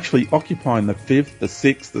we are actually occupying the 5th, the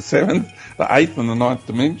 6th, the 7th, the 8th and the 9th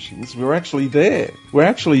dimensions. We're actually there.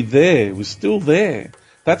 We're still there.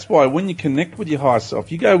 That's why when you connect with your higher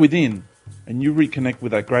self, you go within and you reconnect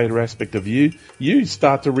with that greater aspect of you, you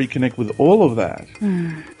start to reconnect with all of that.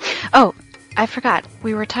 Oh, I forgot.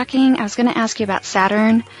 I was going to ask you about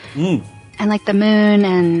Saturn. And like the moon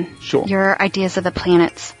and your ideas of the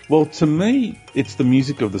planets. Well, to me, it's the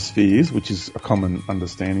music of the spheres, which is a common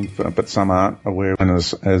understanding, but some aren't aware of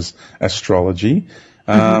as astrology.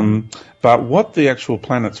 But what the actual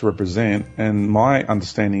planets represent, and my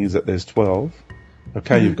understanding is that there's 12.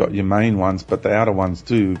 Okay, you've got your main ones, but the outer ones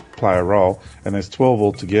do play a role, and there's 12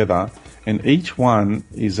 altogether, and each one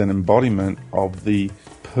is an embodiment of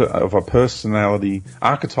a personality,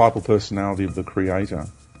 archetypal personality of the Creator.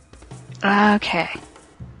 Okay,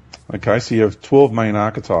 so you have 12 main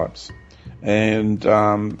archetypes, and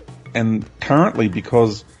currently,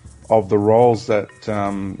 because of the roles that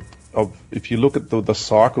if you look at the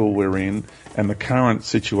cycle we're in and the current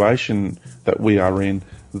situation that we are in,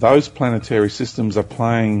 those planetary systems are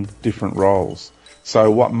playing different roles.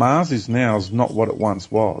 So what Mars is now is not what it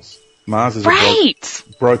once was. Mars is a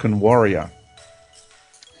broken warrior.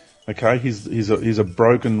 Okay, he's a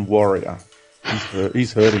broken warrior.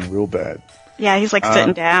 He's hurting real bad. Yeah, he's like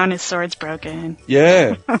sitting down, his sword's broken.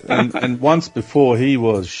 Yeah, and once before he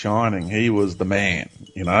was shining, he was the man,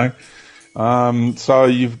 So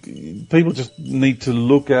people just need to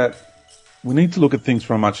look at things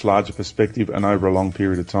from a much larger perspective and over a long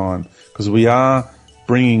period of time, because we are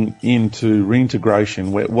bringing into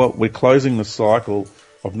reintegration. We're closing the cycle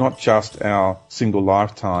of not just our single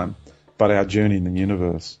lifetime, but our journey in the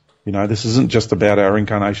universe. This isn't just about our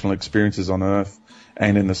incarnational experiences on Earth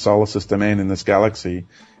and in the solar system and in this galaxy.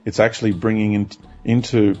 It's actually bringing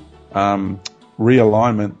into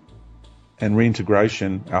realignment and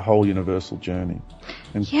reintegration our whole universal journey.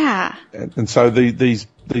 And so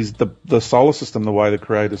the solar system, the way the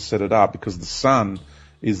Creator set it up, because the sun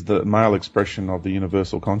is the male expression of the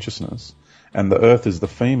universal consciousness, and the Earth is the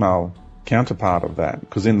female counterpart of that,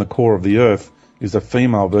 because in the core of the Earth is a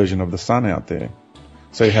female version of the sun out there.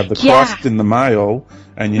 So you have the Christ in the male,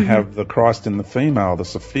 and you have the Christ in the female, the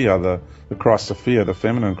Sophia, the Christ Sophia, the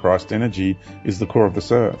feminine Christ energy is the core of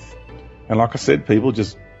this earth. And like I said, people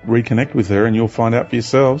just reconnect with her and you'll find out for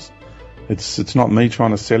yourselves. It's not me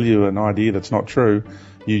trying to sell you an idea that's not true.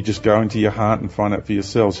 You just go into your heart and find out for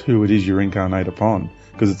yourselves who it is you incarnate upon,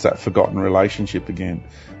 because it's that forgotten relationship again.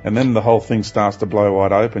 And then the whole thing starts to blow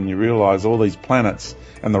wide open. You realise all these planets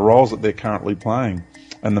and the roles that they're currently playing.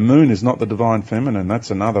 And the moon is not the divine feminine.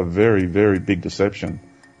 That's another very, very big deception.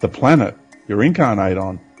 The planet you incarnate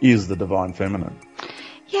on is the divine feminine.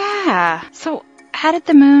 Yeah. So how did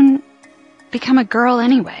the moon become a girl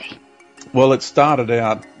anyway? Well, it started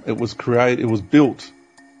out, it was built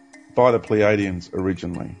by the Pleiadians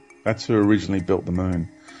originally. That's who originally built the moon.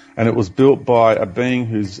 And it was built by a being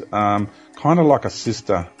who's kind of like a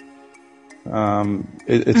sister.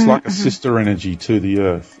 It's like a sister energy to the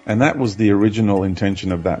Earth. And that was the original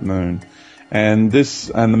intention of that moon. And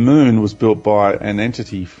the moon was built by an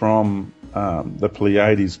entity from the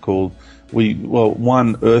Pleiades called,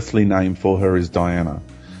 one earthly name for her is Diana.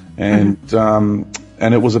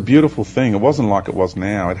 And it was a beautiful thing. It wasn't like it was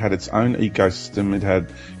now. It had its own ecosystem. It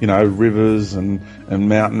had, rivers and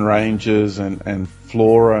mountain ranges and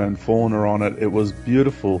flora and fauna on it. It was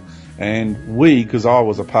beautiful. And because I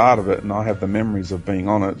was a part of it and I have the memories of being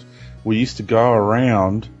on it, we used to go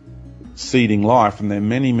around seeding life, and there are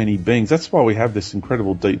many, many beings. That's why we have this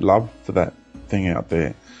incredible deep love for that thing out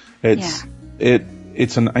there.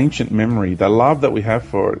 It's an ancient memory. The love that we have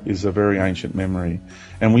for it is a very ancient memory.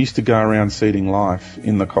 And we used to go around seeding life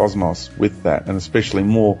in the cosmos with that, and especially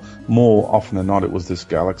more often than not, it was this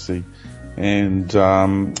galaxy. And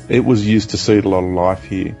it was used to seed a lot of life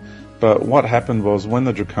here. But what happened was when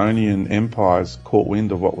the Draconian empires caught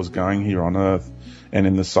wind of what was going here on Earth and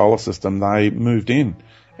in the solar system, they moved in.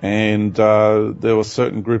 And there was a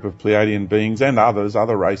certain group of Pleiadian beings and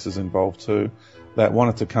other races involved too, that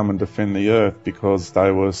wanted to come and defend the Earth because they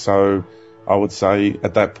were so, I would say,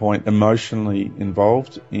 at that point, emotionally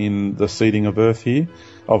involved in the seeding of Earth here,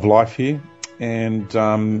 of life here. And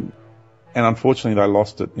unfortunately they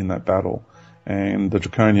lost it in that battle. And the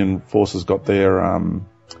Draconian forces got their...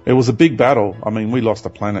 it was a big battle. I mean, we lost a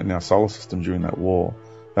planet in our solar system during that war.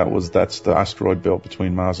 That's the asteroid belt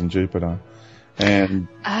between Mars and Jupiter. And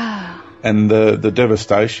the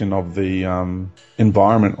devastation of the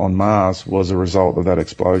environment on Mars was a result of that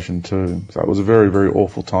explosion too. So it was a very, very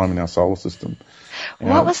awful time in our solar system.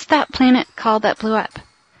 What was that planet called that blew up?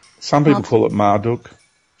 Some people call it Marduk.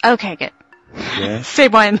 Okay, good. Yeah.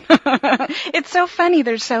 Same one. It's so funny.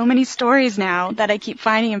 There's so many stories now that I keep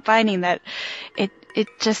finding that it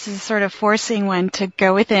just is sort of forcing one to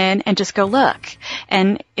go within and just go look.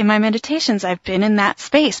 And in my meditations, I've been in that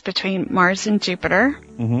space between Mars and Jupiter,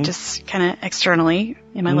 just kind of externally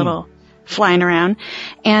in my little flying around.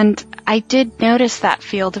 And I did notice that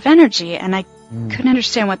field of energy, and I couldn't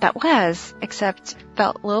understand what that was, except it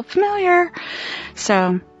felt a little familiar.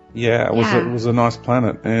 So... Yeah, it was a nice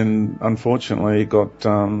planet, and unfortunately it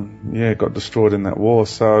got destroyed in that war.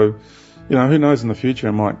 So, who knows in the future,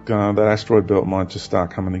 it might that asteroid belt might just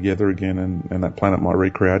start coming together again, and that planet might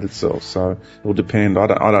recreate itself. So it will depend. I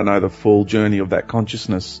don't know the full journey of that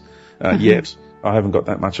consciousness yet. I haven't got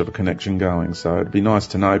that much of a connection going, so it'd be nice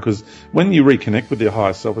to know, because when you reconnect with your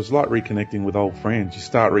higher self, it's like reconnecting with old friends. You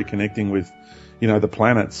start reconnecting with, the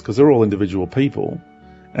planets, because they're all individual people.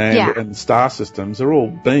 And star systems, they're all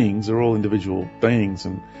beings, they're all individual beings,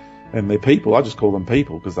 and they're people. I just call them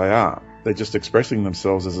people because they are. They're just expressing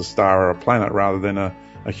themselves as a star or a planet rather than a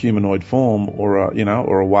humanoid form or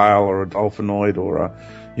a whale or a dolphinoid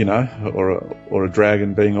or a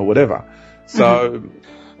dragon being or whatever. So,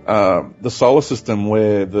 the solar system,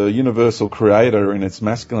 where the universal creator in its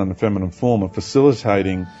masculine and feminine form are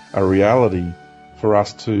facilitating a reality for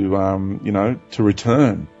us to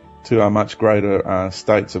return to our much greater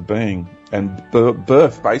states of being and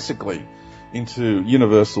birth basically into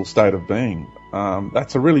universal state of being.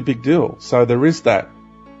 That's a really big deal. So there is that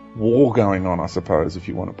war going on, I suppose, if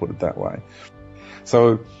you want to put it that way.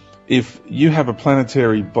 So if you have a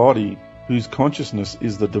planetary body whose consciousness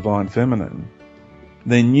is the divine feminine,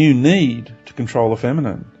 then you need to control the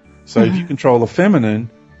feminine. So if you control the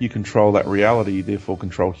feminine, you control that reality, therefore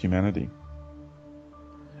control humanity.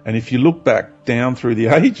 And if you look back down through the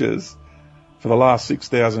ages, for the last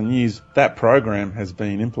 6,000 years, that program has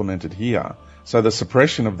been implemented here. So the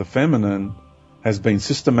suppression of the feminine has been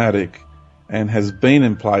systematic and has been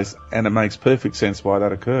in place, and it makes perfect sense why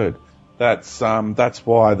that occurred. That's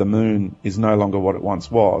why the moon is no longer what it once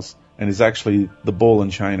was, and is actually the ball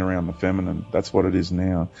and chain around the feminine. That's what it is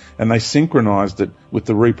now. And they synchronized it with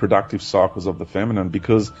the reproductive cycles of the feminine,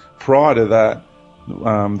 because prior to that,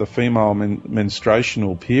 the female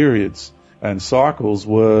menstruational periods and cycles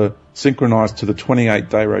were synchronized to the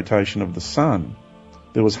 28-day rotation of the sun.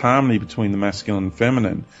 There was harmony between the masculine and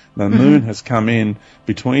feminine. The moon has come in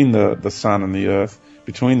between the sun and the earth,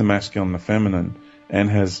 between the masculine and the feminine, and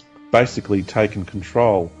has basically taken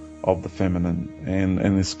control of the feminine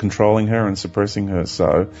and is controlling her and suppressing her.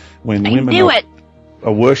 So when women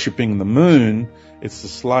are worshipping the moon, it's the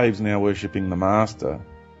slaves now worshipping the master.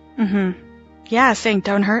 Mm-hmm. Yeah, saying,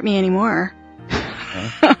 don't hurt me anymore.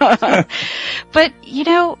 But,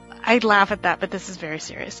 I laugh at that, but this is very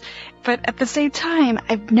serious. But at the same time,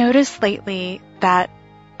 I've noticed lately that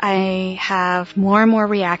I have more and more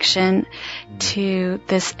reaction to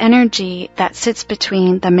this energy that sits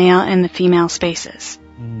between the male and the female spaces.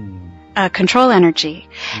 Control energy.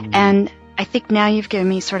 And I think now you've given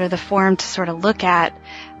me sort of the form to sort of look at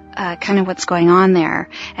kind of what's going on there.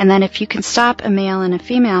 And then if you can stop a male and a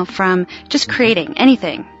female from just creating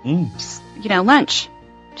anything, just, lunch,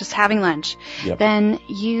 just having lunch, then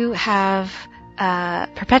you have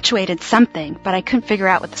perpetuated something, but I couldn't figure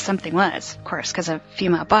out what the something was, of course, because of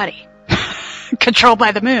female body. Controlled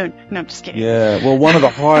by the moon. No, I'm just kidding. Yeah, well, one of the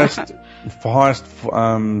highest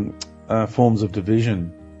forms of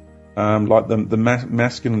division, like the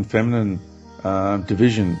masculine feminine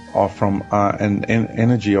division are from an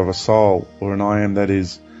energy of a soul or an I am that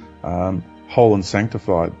is whole and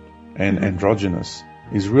sanctified and androgynous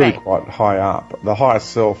is really quite high up. The higher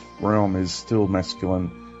self realm is still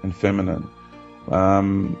masculine and feminine.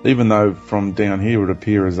 Even though from down here it would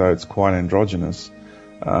appear as though it's quite androgynous,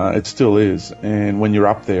 it still is. And when you're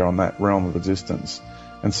up there on that realm of existence,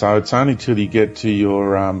 and so it's only till you get to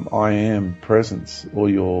your I am presence or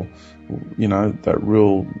your, that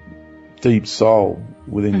real deep soul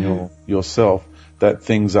within yourself that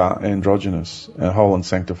things are androgynous, whole and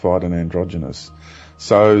sanctified and androgynous.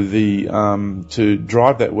 So the to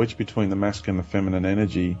drive that wedge between the masculine and the feminine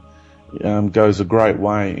energy goes a great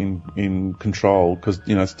way in control, because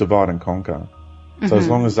it's divide and conquer. So as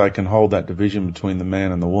long as they can hold that division between the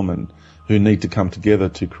man and the woman, who need to come together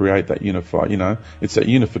to create that unified, it's that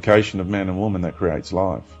unification of man and woman that creates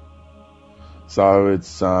life. So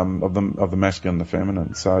it's of the masculine and the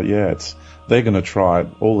feminine. So yeah, they're going to try it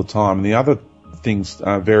all the time. And the other things,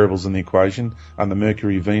 variables in the equation, are the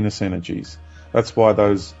Mercury-Venus energies. That's why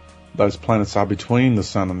those planets are between the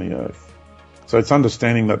sun and the earth. So it's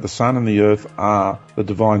understanding that the sun and the earth are the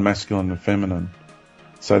divine masculine and feminine.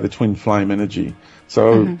 So the twin flame energy.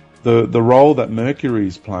 So the role that Mercury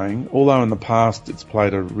is playing, although in the past it's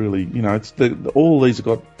played a really, all these have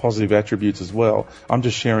got positive attributes as well. I'm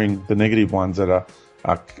just sharing the negative ones that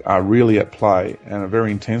are really at play and are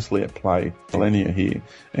very intensely at play millennia here,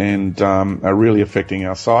 and are really affecting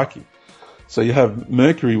our psyche. So you have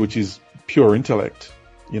Mercury, which is pure intellect,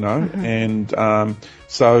 and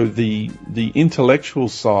so the intellectual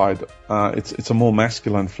side, it's a more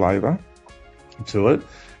masculine flavour to it,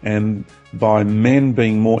 and by men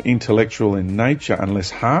being more intellectual in nature and less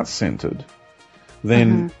heart-centred,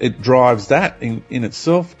 then it drives that in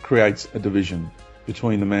itself, creates a division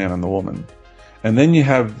between the man and the woman. And then you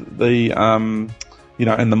have the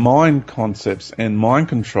and the mind concepts and mind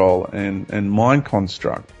control and mind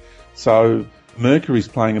construct. So Mercury's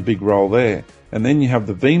playing a big role there. And then you have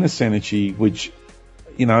the Venus energy, which,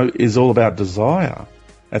 is all about desire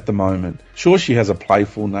at the moment. Sure, she has a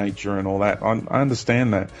playful nature and all that. I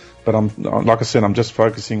understand that. But like I said, I'm just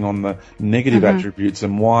focusing on the negative attributes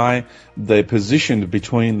and why they're positioned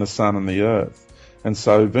between the sun and the earth. And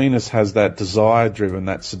so Venus has that desire-driven,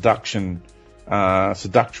 that seductress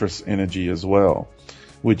energy as well,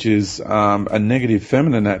 which is a negative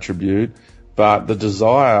feminine attribute. But the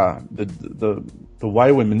desire, the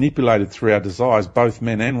way we're manipulated through our desires, both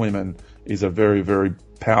men and women, is a very, very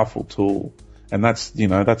powerful tool. And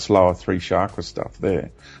that's lower 3 chakra stuff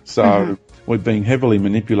there. So we're being heavily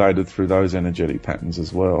manipulated through those energetic patterns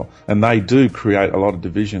as well. And they do create a lot of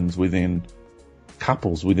divisions within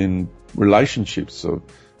couples, within relationships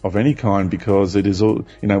of any kind, because it is all,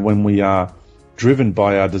 when we are driven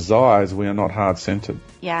by our desires, we are not heart-centered.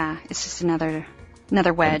 Yeah, it's just another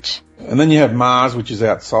wedge. And then you have Mars, which is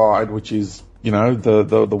outside, which is,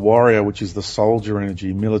 the warrior, which is the soldier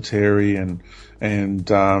energy, military and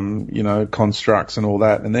constructs and all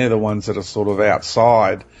that. And they're the ones that are sort of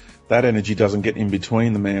outside. That energy doesn't get in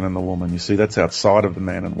between the man and the woman. You see, that's outside of the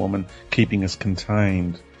man and woman, keeping us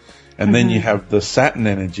contained. And then you have the Saturn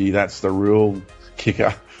energy. That's the real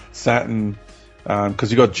kicker. Saturn,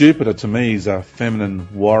 because you've got Jupiter, to me, is a feminine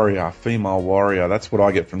warrior, female warrior. That's what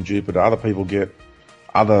I get from Jupiter. Other people get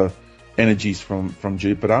other energies from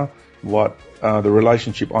Jupiter. What the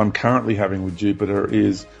relationship I'm currently having with Jupiter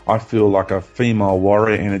is, I feel like a female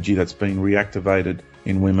warrior energy that's been reactivated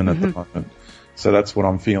in women at the moment. So that's what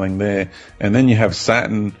I'm feeling there. And then you have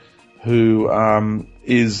Saturn, who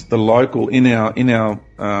is the local in our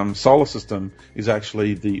solar system, is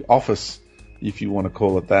actually the office if you want to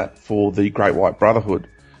call it that, for the Great White Brotherhood,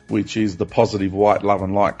 which is the positive white love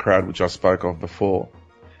and light crowd, which I spoke of before.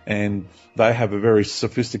 And they have a very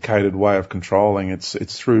sophisticated way of controlling.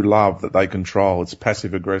 It's through love that they control. It's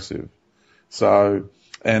passive aggressive. So,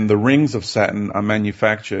 and the rings of Saturn are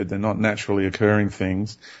manufactured. They're not naturally occurring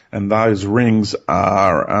things. And those rings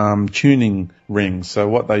are tuning rings. So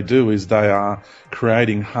what they do is they are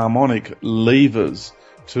creating harmonic levers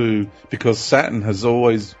because Saturn has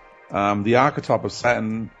always, the archetype of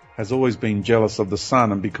Saturn has always been jealous of the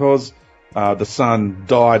sun. And because the sun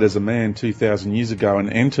died as a man 2,000 years ago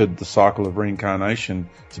and entered the cycle of reincarnation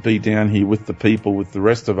to be down here with the people, with the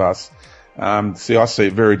rest of us, I see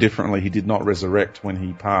it very differently. He did not resurrect when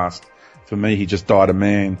he passed. For me, he just died a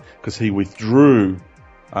man because he withdrew.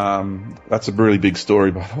 That's a really big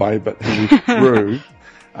story, by the way, but he withdrew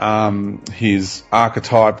his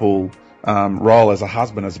archetypal role as a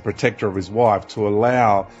husband, as a protector of his wife, to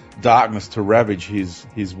allow darkness to ravage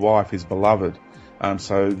his wife, his beloved.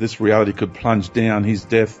 So this reality could plunge down. His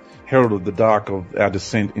death heralded the dark of our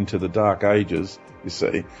descent into the dark ages, you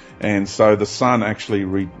see. And so the sun actually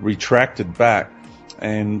retracted back.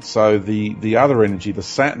 And so the other energy, the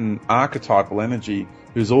Saturn archetypal energy,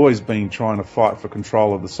 who's always been trying to fight for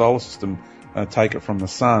control of the solar system, take it from the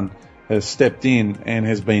sun, has stepped in and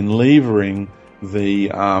has been levering the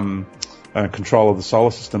control of the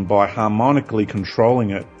solar system by harmonically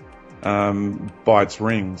controlling it by its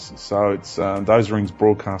rings. So it's those rings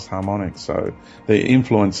broadcast harmonics, so they're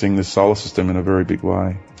influencing the solar system in a very big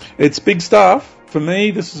way. It's big stuff. For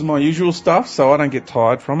me, this is my usual stuff, so I don't get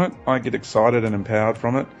tired from it. I get excited and empowered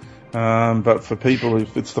from it. But for people,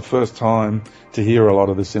 if it's the first time to hear a lot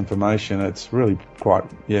of this information, it's really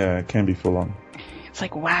it can be full on. It's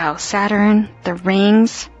like, wow, Saturn, the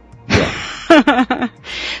rings. Yeah.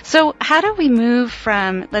 So how do we move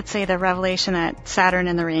from, let's say, the revelation that Saturn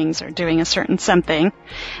and the rings are doing a certain something,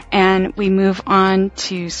 and we move on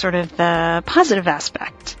to sort of the positive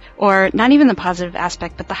aspect, or not even the positive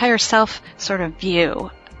aspect, but the higher self sort of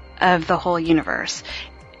view of the whole universe?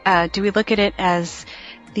 Do we look at it as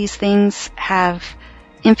these things have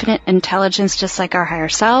infinite intelligence just like our higher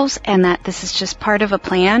selves, and that this is just part of a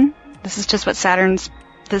plan? This is just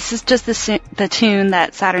this is just the tune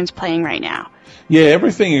that Saturn's playing right now. Yeah,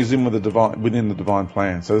 everything is within the divine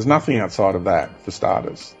plan. So there's nothing outside of that, for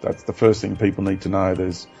starters. That's the first thing people need to know.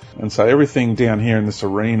 And so everything down here in this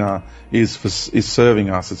arena is serving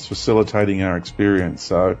us. It's facilitating our experience.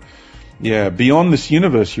 So, yeah, beyond this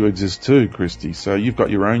universe you exist too, Christy. So you've got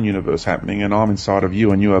your own universe happening, and I'm inside of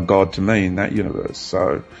you, and you are God to me in that universe.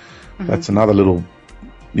 So that's another little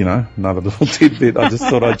tidbit I just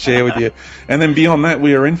thought I'd share with you. And then beyond that,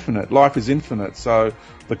 we are infinite. Life is infinite. So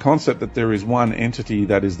the concept that there is one entity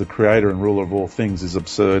that is the creator and ruler of all things is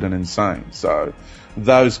absurd and insane. So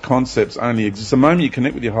those concepts only exist. The moment you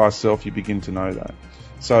connect with your higher self, you begin to know that.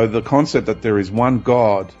 So the concept that there is one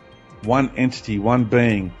God, one entity, one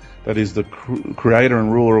being that is the creator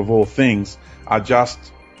and ruler of all things are just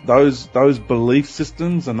those belief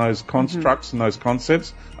systems and those constructs and those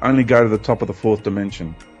concepts only go to the top of the fourth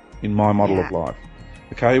dimension in my model of life.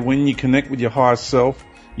 Okay, when you connect with your higher self,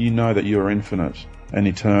 you know that you are infinite and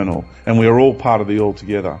eternal, and we are all part of the all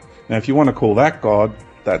together. Now, if you want to call that God,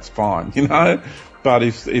 that's fine, But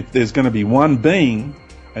if there's going to be one being,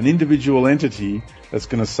 an individual entity that's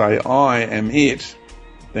going to say, I am it,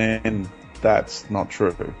 then that's not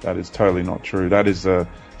true. That is totally not true. That is a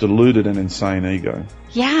deluded and insane ego.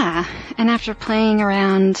 Yeah, and after playing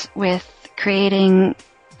around with creating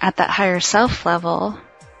at that higher self level,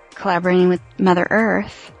 collaborating with Mother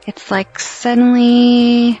Earth, it's like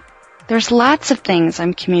suddenly there's lots of things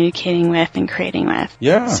I'm communicating with and creating with.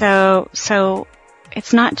 Yeah. So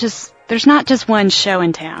it's not just, there's not just one show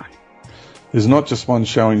in town. There's not just one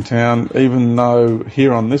show in town, even though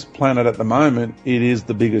here on this planet at the moment, it is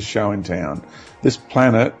the biggest show in town. This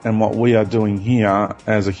planet and what we are doing here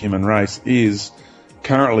as a human race is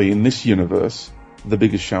currently in this universe the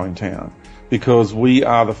biggest show in town, because we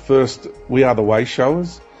are the way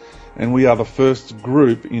showers, and we are the first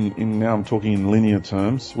group in now I'm talking in linear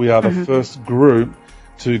terms. We are the first group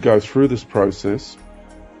to go through this process.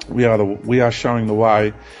 We are showing the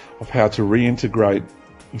way of how to reintegrate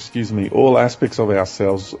all aspects of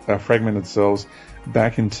ourselves, our fragmented selves,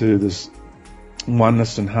 back into this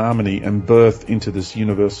oneness and harmony and birth into this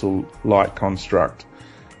universal light construct.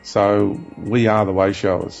 So we are the way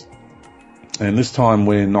showers. And this time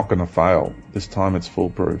we're not going to fail. This time it's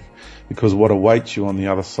foolproof, because what awaits you on the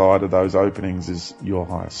other side of those openings is your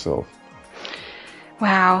higher self.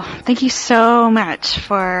 Wow. Thank you so much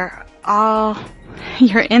for all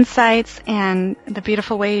your insights and the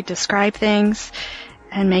beautiful way you describe things.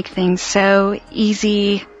 and make things so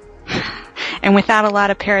easy and without a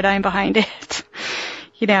lot of paradigm behind it.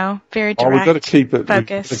 You know, very direct, we've got to keep it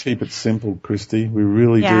focused. We've got to keep it simple, Christy. We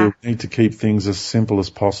really do need to keep things as simple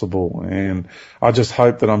as possible. And I just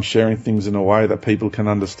hope that I'm sharing things in a way that people can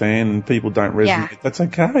understand, and people don't resonate. Yeah. That's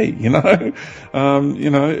okay, you know.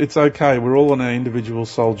 It's okay. We're all on our individual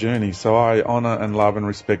soul journey. So I honour and love and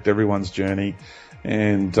respect everyone's journey.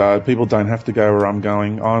 And people don't have to go where I'm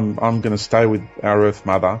going. I'm going to stay with our Earth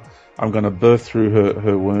Mother. I'm going to birth through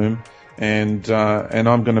her womb. And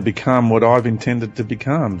I'm going to become what I've intended to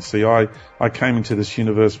become. See, I came into this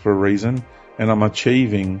universe for a reason, and I'm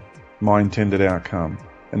achieving my intended outcome.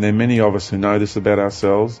 And there are many of us who know this about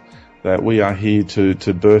ourselves, that we are here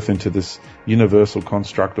to birth into this universal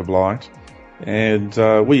construct of light. And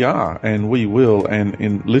we are, and we will,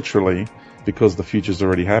 and literally, because the future's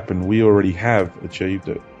already happened, we already have achieved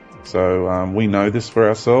it. So we know this for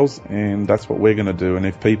ourselves, and that's what we're going to do. And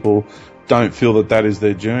if people don't feel that is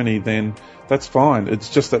their journey, then that's fine.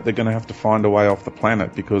 It's just that they're going to have to find a way off the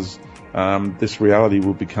planet, because this reality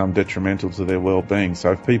will become detrimental to their well-being.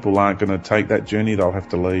 So if people aren't going to take that journey, they'll have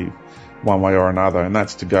to leave one way or another, and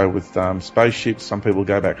that's to go with spaceships. Some people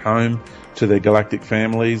go back home to their galactic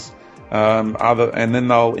families, and then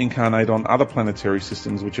they'll incarnate on other planetary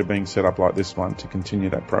systems which are being set up like this one to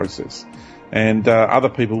continue that process. And other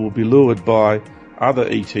people will be lured by other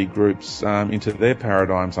ET groups into their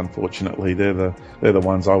paradigms. Unfortunately, they're the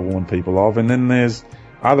ones I warn people of. And then there's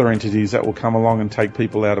other entities that will come along and take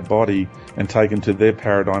people out of body and take them to their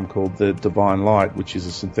paradigm called the divine light, which is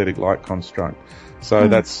a synthetic light construct. So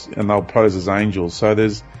and they'll pose as angels. So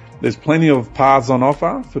there's plenty of paths on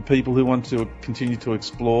offer for people who want to continue to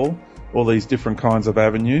explore all these different kinds of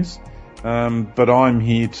avenues. But I'm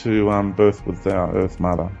here to birth with our Earth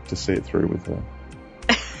Mother, to see it through with her.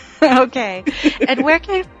 Okay. And where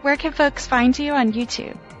can folks find you on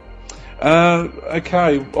YouTube?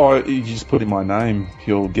 You just put in my name,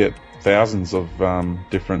 you'll get thousands of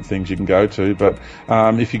different things you can go to. But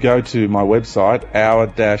if you go to my website,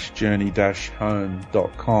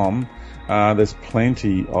 our-journey-home.com, there's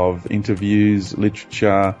plenty of interviews,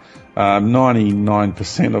 literature.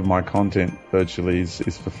 99% of my content virtually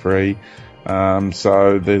is for free.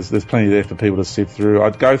 So there's plenty there for people to sift through.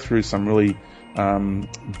 I'd go through some really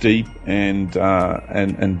deep and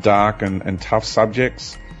dark and tough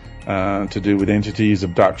subjects to do with entities,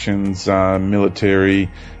 abductions, military,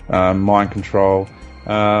 mind control.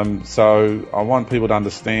 So I want people to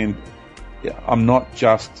understand I'm not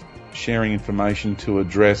just sharing information to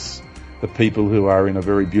address the people who are in a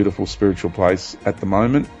very beautiful spiritual place at the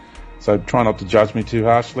moment. So try not to judge me too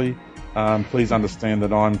harshly. Please understand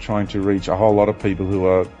that I'm trying to reach a whole lot of people who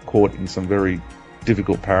are caught in some very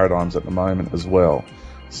difficult paradigms at the moment as well.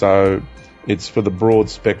 So it's for the broad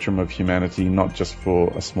spectrum of humanity, not just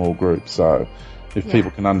for a small group. So if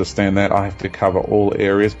people can understand that, I have to cover all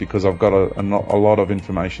areas, because I've got a lot of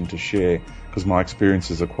information to share, because my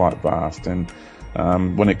experiences are quite vast. And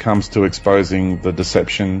when it comes to exposing the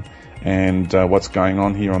deception and what's going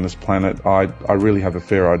on here on this planet, I really have a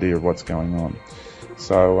fair idea of what's going on.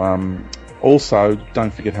 So also,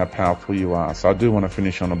 don't forget how powerful you are. So I do want to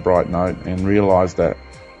finish on a bright note and realise that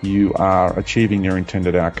you are achieving your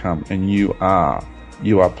intended outcome, and you are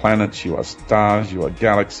planets, you are stars, you are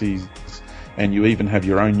galaxies, and you even have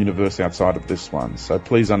your own universe outside of this one. So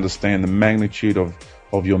please understand the magnitude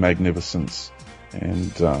of your magnificence,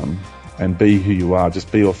 and be who you are.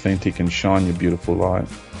 Just be authentic and shine your beautiful light.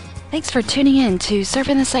 Thanks for tuning in to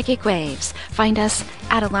Surfing the Psychic Waves. Find us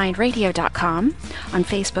at AlignedRadio.com, on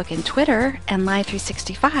Facebook and Twitter, and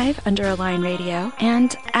Live365 under Align Radio,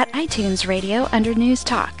 and at iTunes Radio under News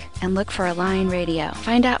Talk, and look for Align Radio.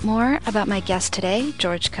 Find out more about my guest today,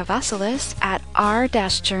 George Kavassilis, at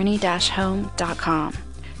r-journey-home.com.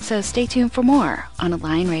 So stay tuned for more on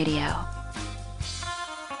Align Radio.